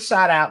a big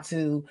shout out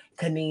to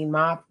Kaneen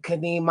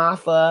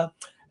Mafia.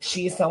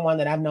 She is someone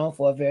that I've known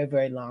for a very,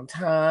 very long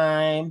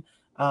time.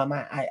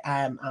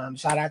 I'm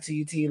shout out to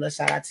you, Tila.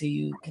 Shout out to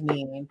you,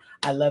 Kaneen.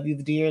 I love you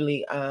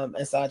dearly.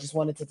 And so I just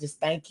wanted to just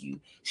thank you.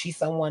 She's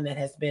someone that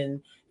has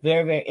been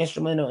very, very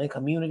instrumental in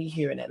community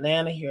here in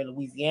Atlanta, here in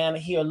Louisiana,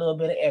 here a little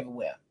bit of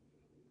everywhere.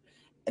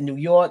 New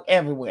York,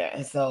 everywhere.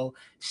 And so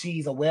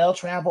she's a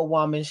well-traveled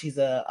woman. She's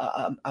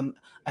a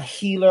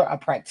healer, a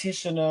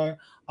practitioner.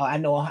 I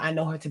know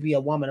her to be a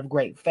woman of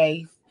great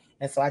faith.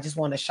 And so I just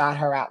want to shout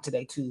her out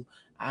today too.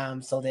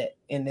 So that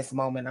in this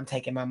moment, I'm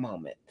taking my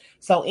moment.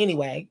 So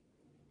anyway,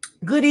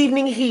 good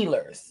evening,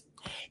 healers.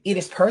 It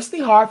is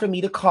personally hard for me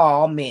to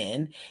call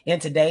men in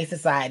today's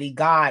society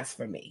gods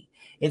for me.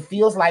 It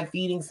feels like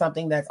feeding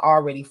something that's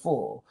already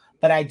full.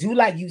 But I do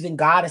like using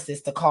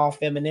goddesses to call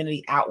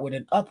femininity outward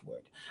and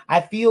upward.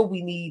 I feel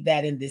we need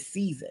that in this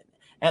season.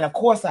 And of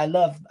course, I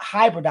love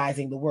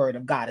hybridizing the word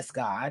of goddess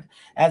God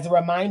as a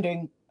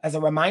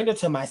reminder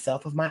to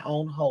myself of my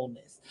own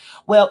wholeness.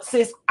 Well,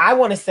 sis, I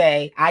want to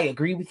say I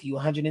agree with you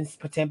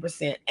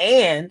 110%.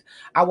 And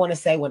I want to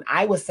say when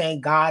I was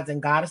saying gods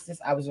and goddesses,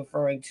 I was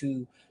referring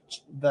to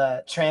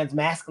the trans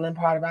masculine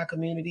part of our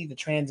community, the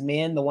trans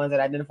men, the ones that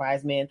identify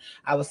as men.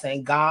 I was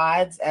saying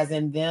gods as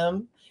in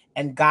them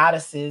and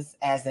goddesses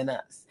as in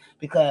us,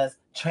 because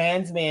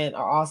trans men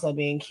are also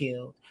being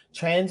killed.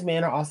 Trans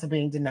men are also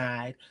being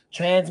denied.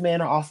 Trans men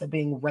are also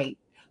being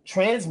raped.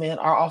 Trans men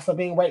are also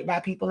being raped by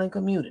people in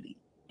community.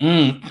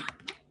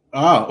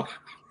 Oh.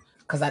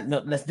 Because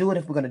let's do it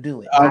if we're going to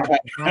do it.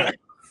 Okay.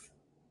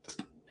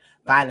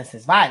 Violence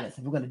is violence.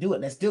 If we're going to do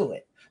it, let's do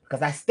it.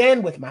 because I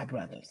stand with my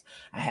brothers.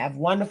 I have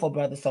wonderful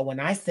brothers. So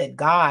when I said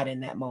God in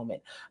that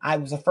moment, I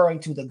was referring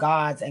to the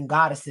gods and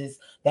goddesses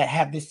that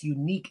have this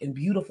unique and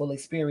beautiful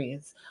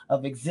experience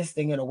of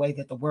existing in a way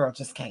that the world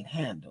just can't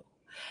handle.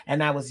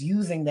 And I was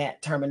using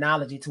that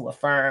terminology to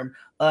affirm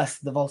us,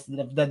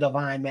 the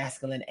divine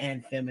masculine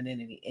and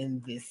femininity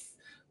in this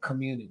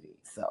community.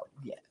 So,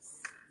 yes.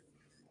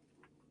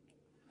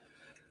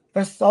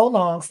 For so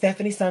long,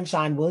 Stephanie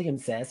Sunshine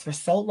Williams says, for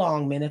so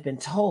long, men have been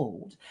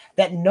told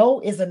that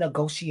no is a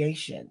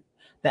negotiation,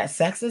 that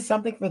sex is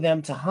something for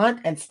them to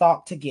hunt and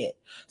stalk to get.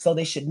 So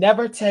they should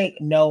never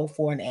take no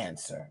for an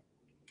answer.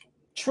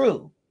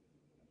 True.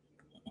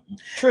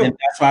 True. And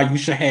that's why you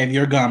should have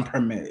your gun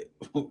permit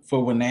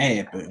for when that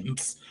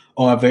happens,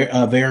 or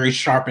a very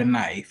sharpened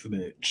knife,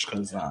 bitch.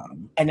 Because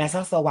And that's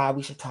also why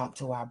we should talk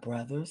to our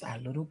brothers, our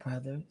little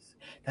brothers.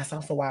 That's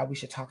also why we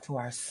should talk to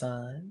our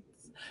sons.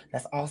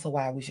 That's also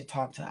why we should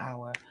talk to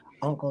our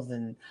uncles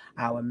and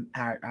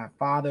our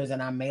fathers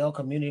and our male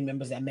community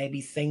members that may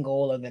be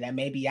single or that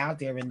may be out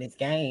there in this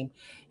game.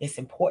 It's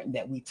important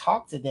that we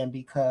talk to them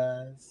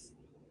because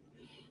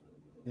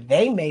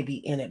they may be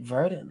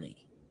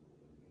inadvertently,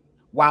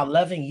 while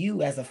loving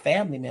you as a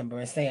family member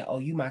and saying, oh,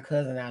 you my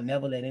cousin, I'll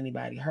never let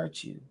anybody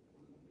hurt you,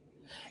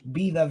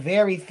 be the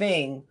very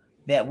thing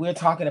that we're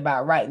talking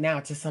about right now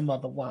to some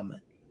other woman.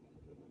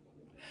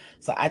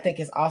 So I think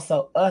it's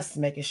also us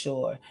making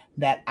sure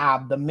that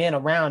the men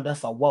around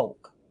us are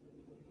woke,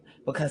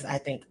 because I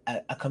think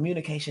a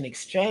communication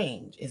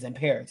exchange is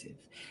imperative.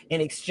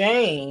 In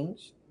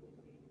exchange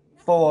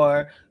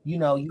for,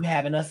 you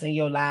having us in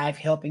your life,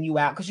 helping you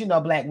out, because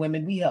Black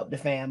women, we help the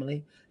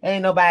family.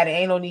 Ain't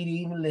no need to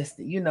even list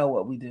it. You know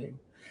what we do.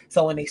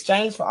 So in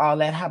exchange for all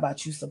that, how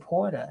about you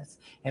support us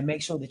and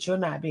make sure that you're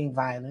not being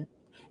violent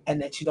and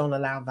that you don't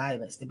allow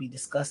violence to be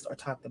discussed or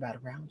talked about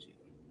around you.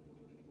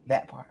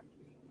 That part.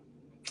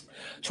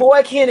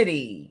 Troy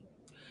Kennedy,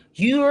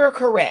 you're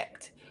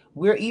correct.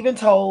 We're even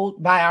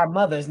told by our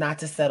mothers not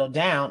to settle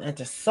down and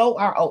to sow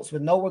our oats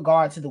with no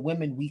regard to the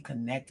women we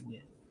connect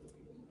with.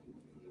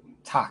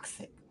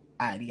 Toxic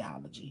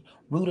ideology,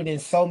 rooted in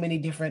so many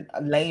different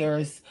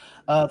layers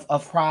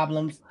of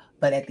problems.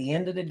 But at the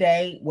end of the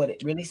day, what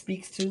it really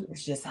speaks to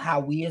is just how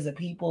we as a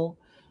people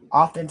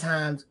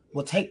oftentimes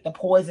will take the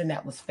poison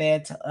that was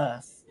fed to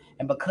us.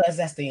 And because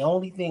that's the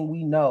only thing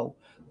we know,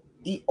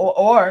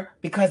 or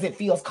because it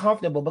feels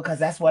comfortable, because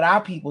that's what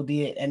our people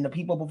did and the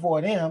people before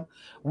them,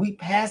 we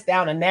pass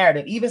down a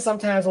narrative, even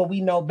sometimes when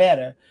we know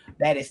better,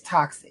 that is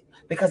toxic.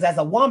 Because as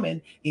a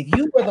woman, if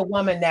you were the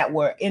woman that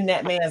were in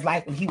that man's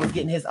life when he was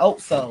getting his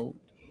oats sold,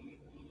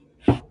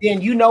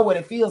 then you know what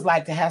it feels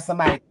like to have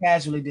somebody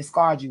casually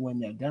discard you when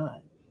they're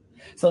done.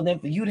 So then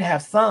for you to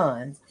have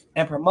sons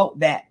and promote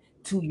that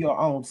to your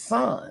own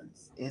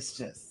sons,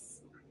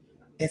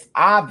 it's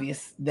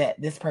obvious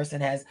that this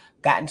person has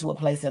gotten to a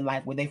place in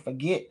life where they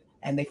forget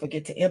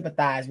to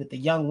empathize with the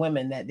young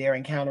women that they're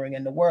encountering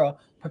in the world,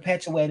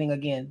 perpetuating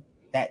again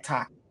that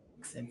toxin,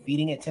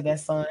 feeding it to their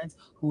sons,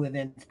 who are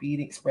then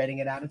spreading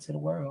it out into the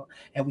world.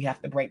 And we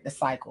have to break the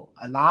cycle.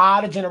 A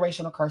lot of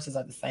generational curses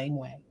are the same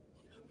way.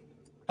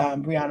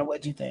 Brianna,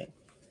 what do you think?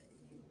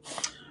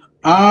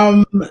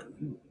 um,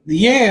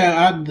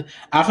 yeah,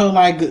 I feel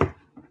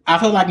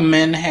like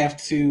men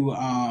have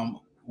to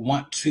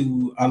want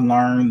to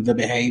unlearn the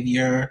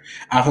behavior.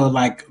 I feel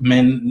like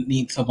men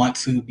need to want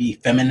to be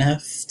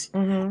feminist.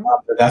 Mm-hmm.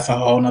 But that's a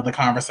whole nother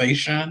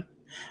conversation.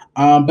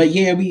 But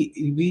yeah,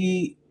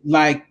 we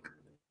like,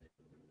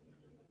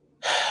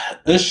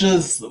 it's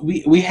just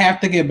we have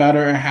to get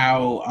better at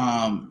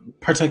how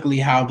particularly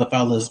how the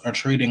fellas are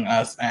treating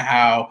us and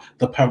how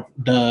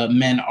the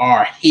men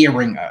are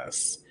hearing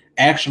us,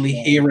 actually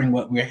Yeah. hearing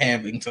what we're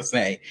having to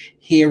say,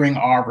 hearing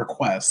our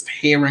requests,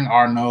 hearing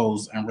our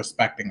no's, and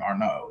respecting our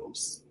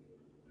no's.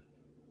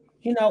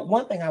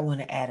 One thing I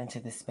want to add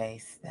into this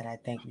space that I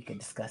think we could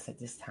discuss at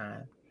this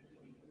time.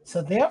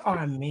 So there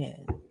are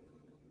men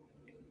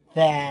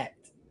that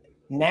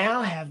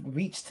now have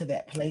reached to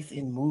that place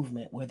in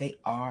movement where they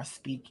are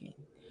speaking.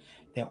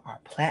 There are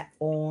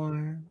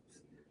platforms,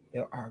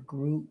 there are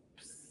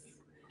groups,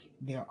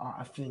 there are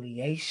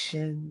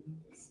affiliations,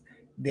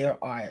 there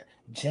are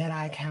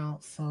Jedi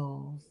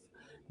councils.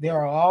 There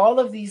are all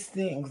of these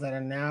things that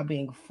are now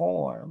being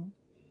formed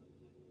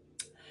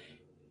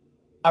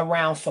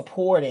around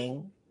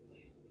supporting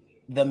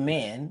the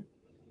men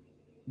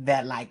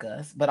that like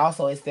us, but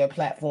also it's their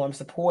platform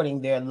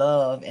supporting their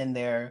love and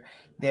their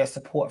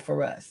support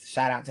for us.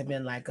 Shout out to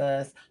men like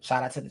us.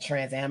 Shout out to the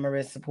Trans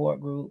Amorous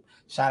support group.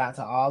 Shout out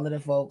to all of the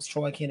folks,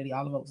 Troy Kennedy,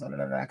 all the folks.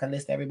 I can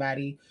list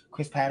everybody.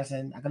 Chris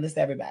Patterson. I can list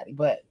everybody.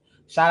 But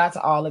shout out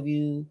to all of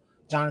you.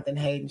 Jonathan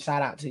Hayden.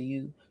 Shout out to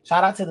you.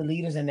 Shout out to the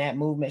leaders in that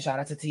movement. Shout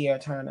out to Tierra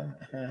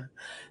Turner.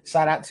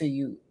 Shout out to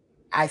you.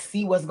 I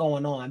see what's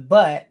going on,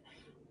 but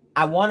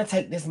I want to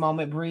take this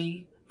moment,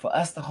 Bree, for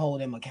us to hold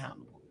them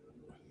accountable.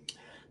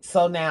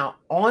 So now,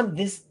 on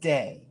this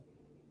day,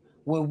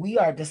 where we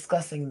are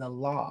discussing the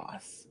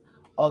loss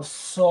of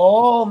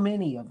so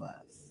many of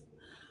us,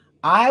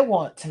 I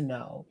want to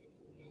know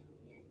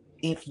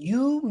If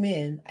you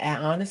men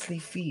honestly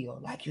feel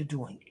like you're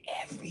doing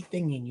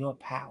everything in your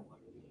power,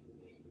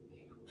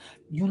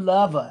 you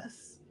love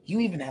us, you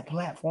even have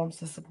platforms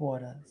to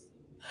support us.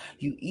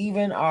 You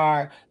even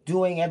are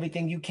doing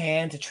everything you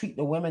can to treat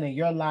the women in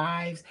your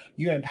lives.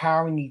 You're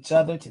empowering each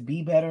other to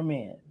be better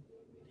men.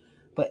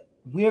 But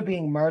we're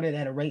being murdered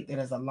at a rate that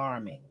is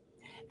alarming.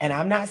 And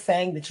I'm not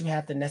saying that you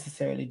have to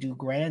necessarily do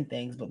grand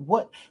things, but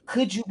what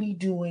could you be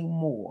doing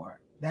more?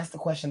 That's the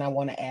question I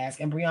want to ask.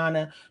 And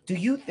Brianna, do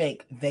you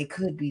think they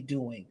could be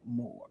doing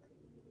more?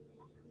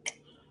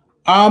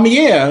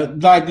 Yeah,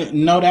 like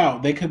no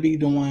doubt they could be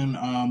doing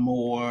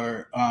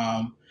more.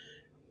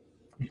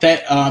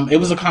 That it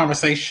was a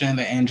conversation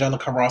that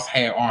Angelica Ross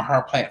had on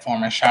her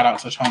platform, and shout out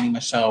to Tony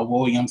Michelle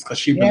Williams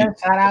because Yeah,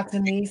 shout out to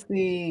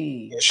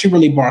Niecy. she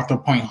really brought the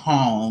point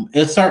home.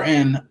 It's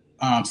certain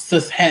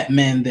cis het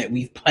men that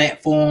we've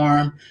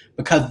platformed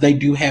because they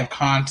do have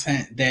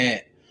content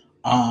that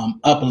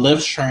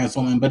uplifts trans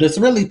women, but it's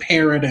really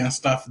parroting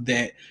stuff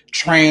that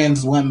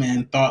trans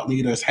women thought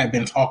leaders have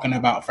been talking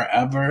about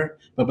forever.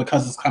 But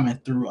because it's coming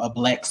through a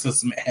black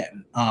cis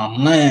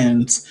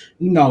lens,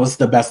 it's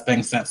the best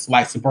thing since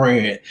sliced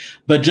bread.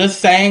 But just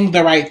saying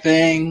the right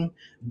thing,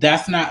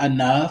 that's not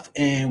enough.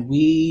 And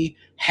we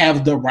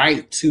have the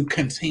right to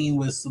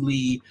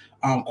continuously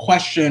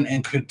question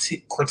and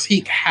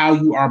critique how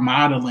you are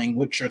modeling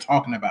what you're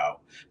talking about.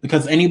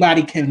 Because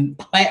anybody can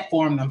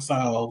platform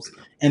themselves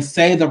and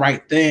say the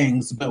right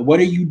things, but what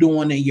are you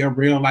doing in your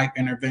real life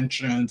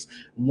interventions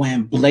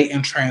when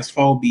blatant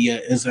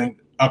transphobia isn't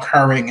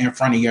occurring in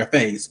front of your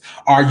face?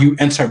 Are you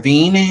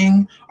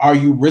intervening? Are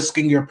you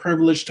risking your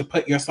privilege to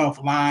put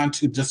yourself line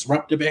to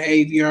disrupt the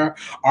behavior?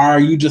 Or are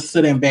you just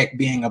sitting back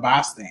being a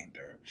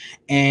bystander?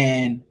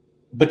 And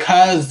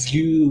because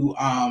you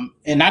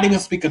and not even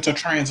speaking to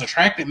trans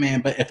attracted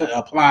men, but if it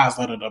applies,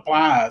 let it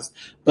applies.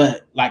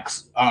 But like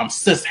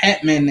cis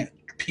het men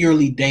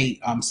purely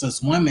date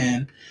cis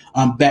women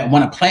that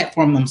want to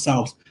platform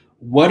themselves.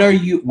 What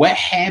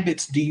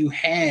habits do you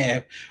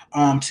have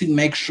to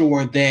make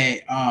sure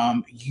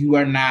that you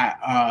are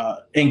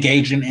not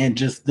engaging in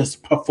just this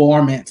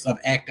performance of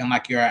acting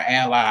like you're an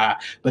ally,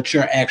 but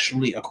you're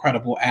actually a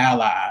credible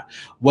ally?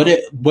 What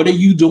are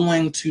you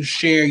doing to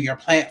share your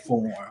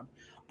platform?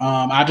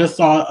 I just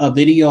saw a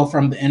video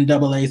from the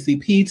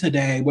NAACP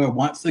today where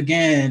once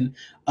again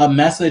a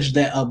message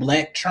that a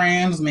black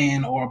trans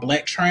man or a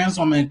black trans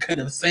woman could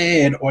have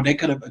said, or they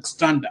could have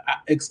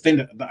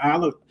extended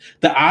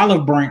the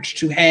olive branch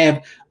to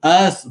have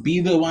us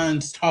be the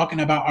ones talking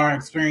about our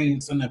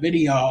experience in the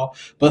video.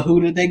 But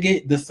who did they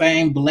get? The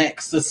same black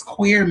cis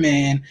queer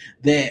man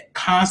that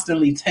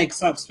constantly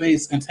takes up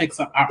space and takes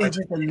up Is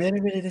opportunity. it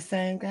literally the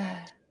same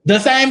guy? The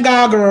same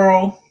guy,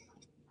 girl.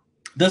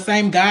 The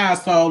same guy.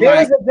 So There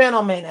like is a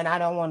gentleman, and I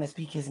don't want to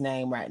speak his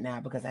name right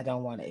now because I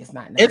don't want to. It's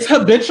not it's necessary.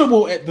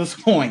 habitual at this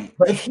point.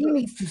 But he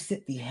needs to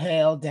sit the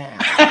hell down.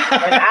 And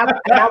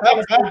I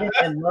want to say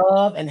this in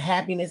love and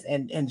happiness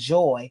and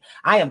joy.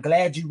 I am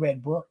glad you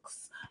read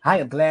books. I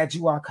am glad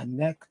you are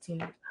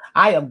connected.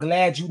 I am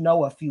glad you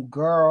know a few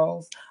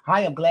girls.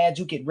 I am glad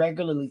you get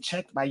regularly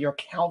checked by your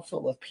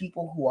council of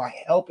people who are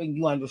helping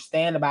you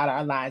understand about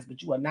our lives,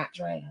 but you are not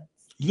trans.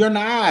 You're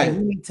not. And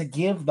we need to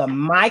give the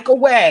mic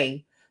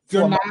away to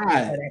You're a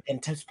not.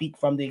 and to speak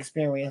from the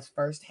experience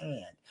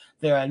firsthand.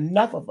 There are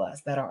enough of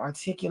us that are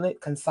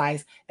articulate,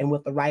 concise, and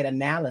with the right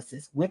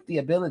analysis, with the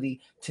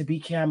ability to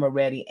be camera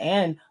ready,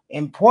 and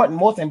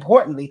most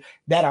importantly,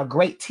 that are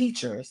great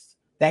teachers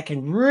that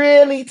can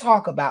really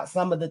talk about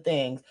some of the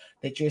things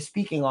that you're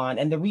speaking on.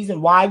 And the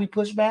reason why we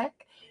push back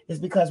is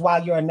because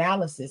while your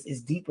analysis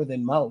is deeper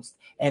than most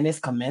and it's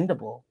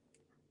commendable,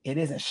 it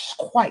isn't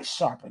quite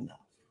sharp enough.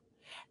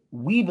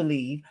 We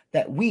believe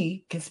that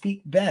we can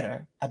speak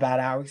better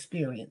about our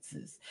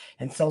experiences.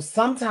 And so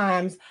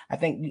sometimes I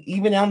think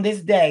even on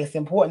this day, it's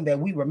important that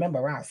we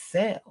remember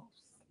ourselves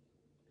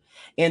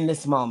in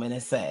this moment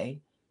and say,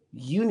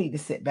 you need to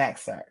sit back,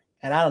 sir.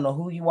 And I don't know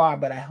who you are,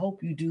 but I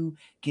hope you do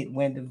get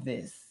wind of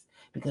this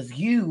because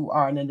you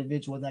are an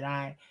individual that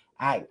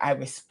I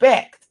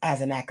respect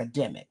as an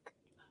academic.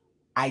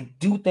 I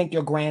do think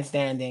you're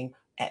grandstanding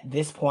at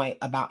this point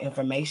about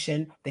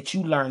information that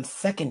you learned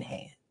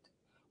secondhand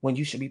when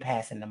you should be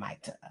passing the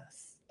mic to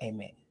us.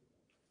 Amen.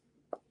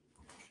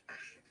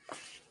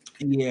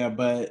 Yeah,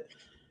 but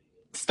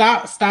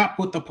stop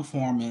with the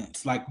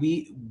performance. Like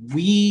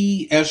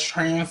we as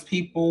trans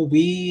people,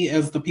 we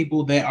as the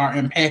people that are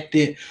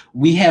impacted,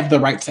 we have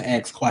the right to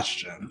ask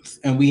questions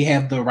and we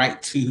have the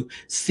right to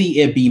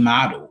see it be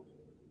modeled.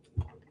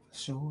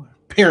 Sure.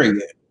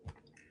 Period.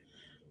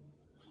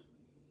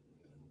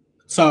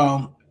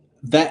 So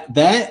that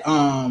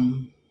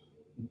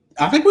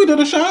I think we did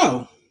a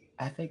show.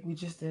 I think we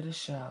just did a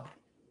show.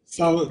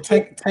 So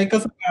take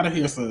us out of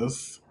here,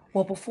 sis.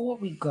 Well, before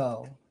we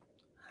go,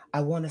 I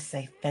want to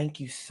say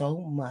thank you so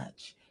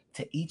much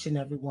to each and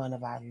every one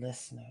of our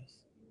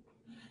listeners.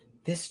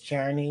 This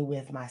journey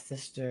with my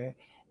sister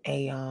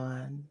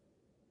Aeon,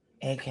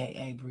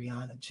 aka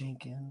Brianna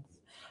Jenkins,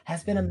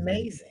 has been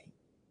amazing.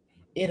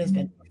 It has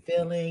been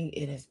fulfilling.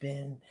 It has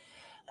been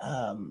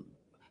um,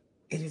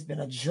 it has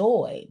been a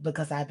joy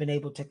because I've been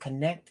able to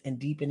connect and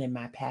deepen in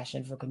my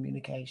passion for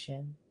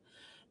communication.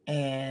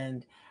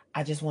 And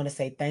I just want to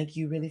say thank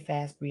you really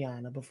fast,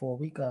 Brianna, before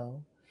we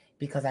go,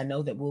 because I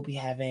know that we'll be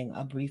having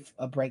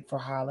a break for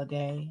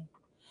holiday,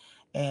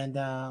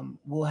 and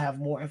we'll have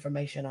more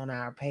information on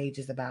our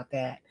pages about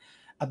that,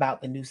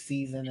 about the new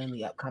season and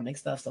the upcoming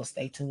stuff. So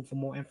stay tuned for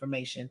more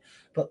information.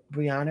 But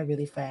Brianna,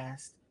 really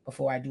fast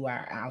before I do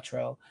our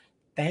outro,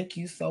 thank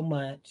you so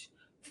much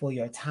for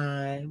your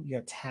time, your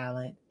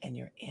talent, and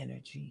your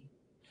energy.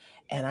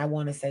 And I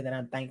want to say that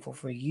I'm thankful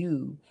for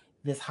you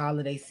this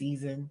holiday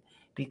season,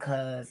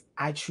 because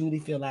I truly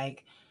feel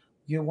like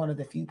you're one of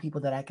the few people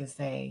that I can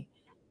say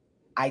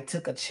I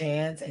took a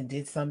chance and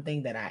did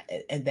something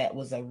and that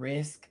was a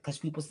risk, because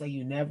people say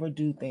you never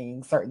do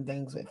certain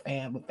things with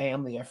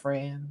family or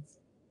friends.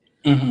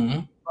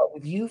 Mm-hmm. But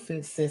with you,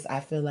 sis, I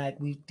feel like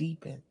we've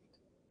deepened,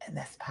 and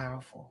that's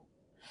powerful.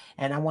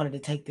 And I wanted to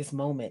take this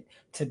moment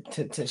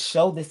to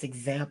show this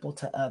example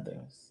to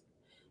others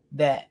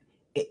that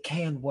it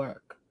can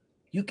work.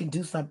 You can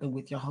do something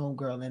with your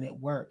homegirl and it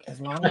work, as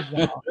long as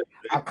y'all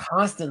are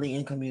constantly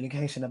in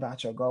communication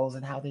about your goals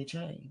and how they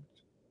change.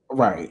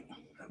 Right.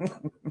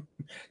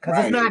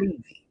 Because it's not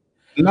easy.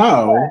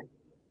 No.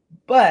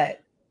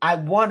 But I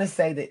want to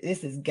say that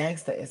this is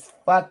gangster as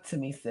fuck to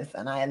me, sis.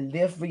 And I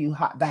live for you,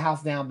 the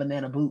house down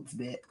banana boots,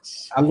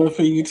 bitch. I live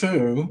for you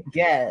too.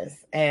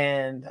 Yes.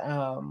 And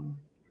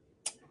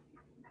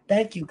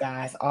thank you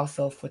guys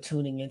also for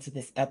tuning into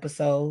this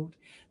episode.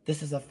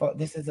 This is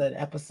an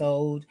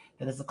episode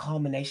that is a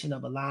culmination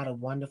of a lot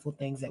of wonderful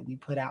things that we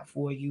put out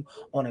for you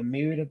on a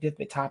myriad of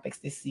different topics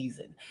this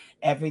season.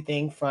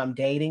 Everything from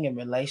dating and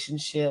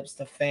relationships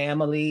to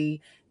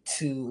family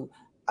to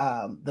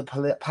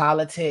the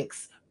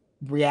politics,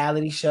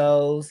 reality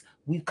shows.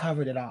 We've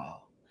covered it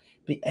all.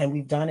 And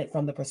we've done it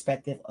from the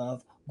perspective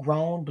of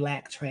grown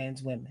Black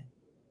trans women.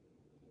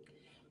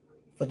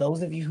 For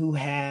those of you who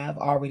have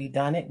already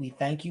done it, we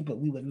thank you, but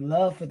we would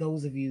love for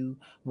those of you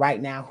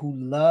right now who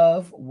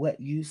love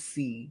what you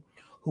see,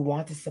 who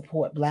want to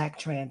support Black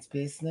trans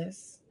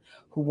business,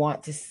 who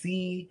want to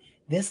see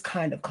this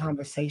kind of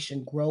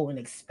conversation grow and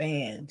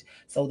expand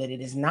so that it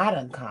is not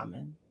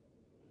uncommon,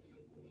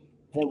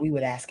 then we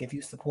would ask if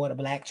you support a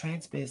Black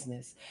trans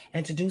business.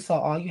 And to do so,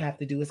 all you have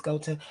to do is go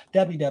to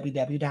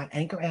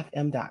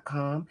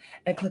www.anchorfm.com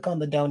and click on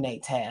the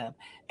donate tab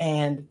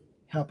and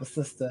help a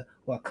sister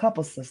or a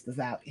couple sisters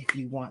out if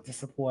you want to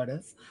support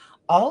us.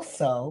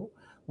 Also,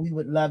 we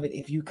would love it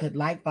if you could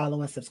like, follow,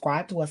 and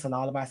subscribe to us on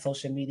all of our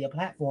social media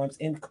platforms,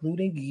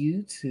 including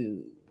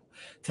YouTube,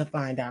 to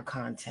find our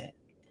content.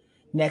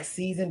 Next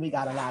season, we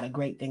got a lot of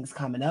great things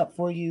coming up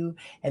for you.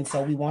 And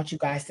so we want you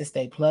guys to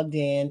stay plugged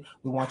in.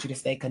 We want you to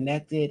stay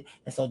connected.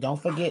 And so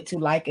don't forget to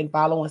like and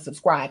follow and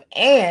subscribe.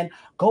 And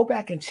go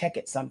back and check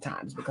it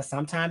sometimes, because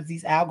sometimes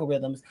these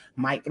algorithms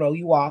might throw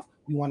you off.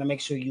 We want to make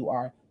sure you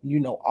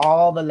know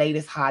all the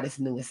latest, hottest,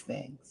 newest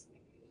things.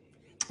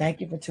 Thank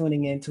you for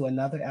tuning in to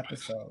another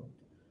episode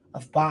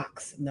of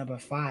Box number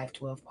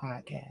 512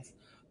 podcast,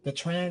 the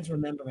Trans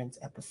Remembrance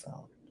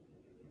episode.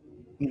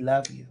 We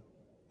love you.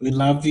 We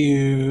love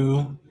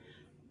you.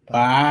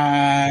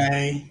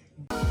 Bye.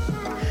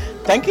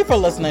 Thank you for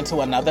listening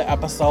to another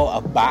episode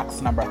of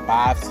Box number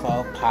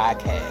 512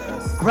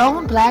 podcast.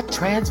 Grown Black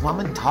trans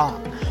woman talk.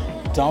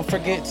 Don't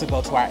forget to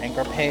go to our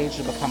Anchor page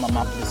to become a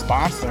monthly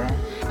sponsor.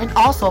 And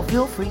also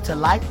feel free to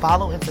like,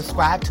 follow, and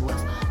subscribe to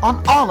us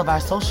on all of our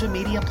social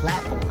media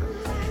platforms.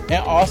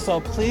 And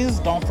also, please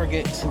don't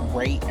forget to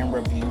rate and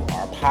review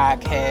our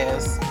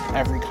podcast.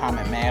 Every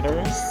comment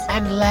matters.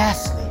 And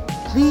lastly,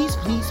 please,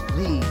 please,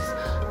 please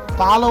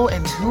follow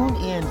and tune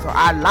in for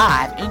our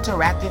live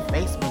interactive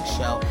Facebook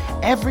show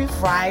every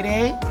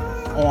Friday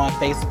on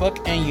Facebook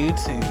and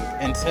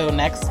YouTube. Until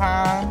next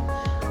time,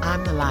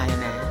 I'm the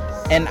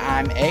Lioness. And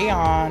I'm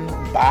Aeon.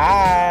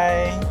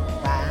 Bye.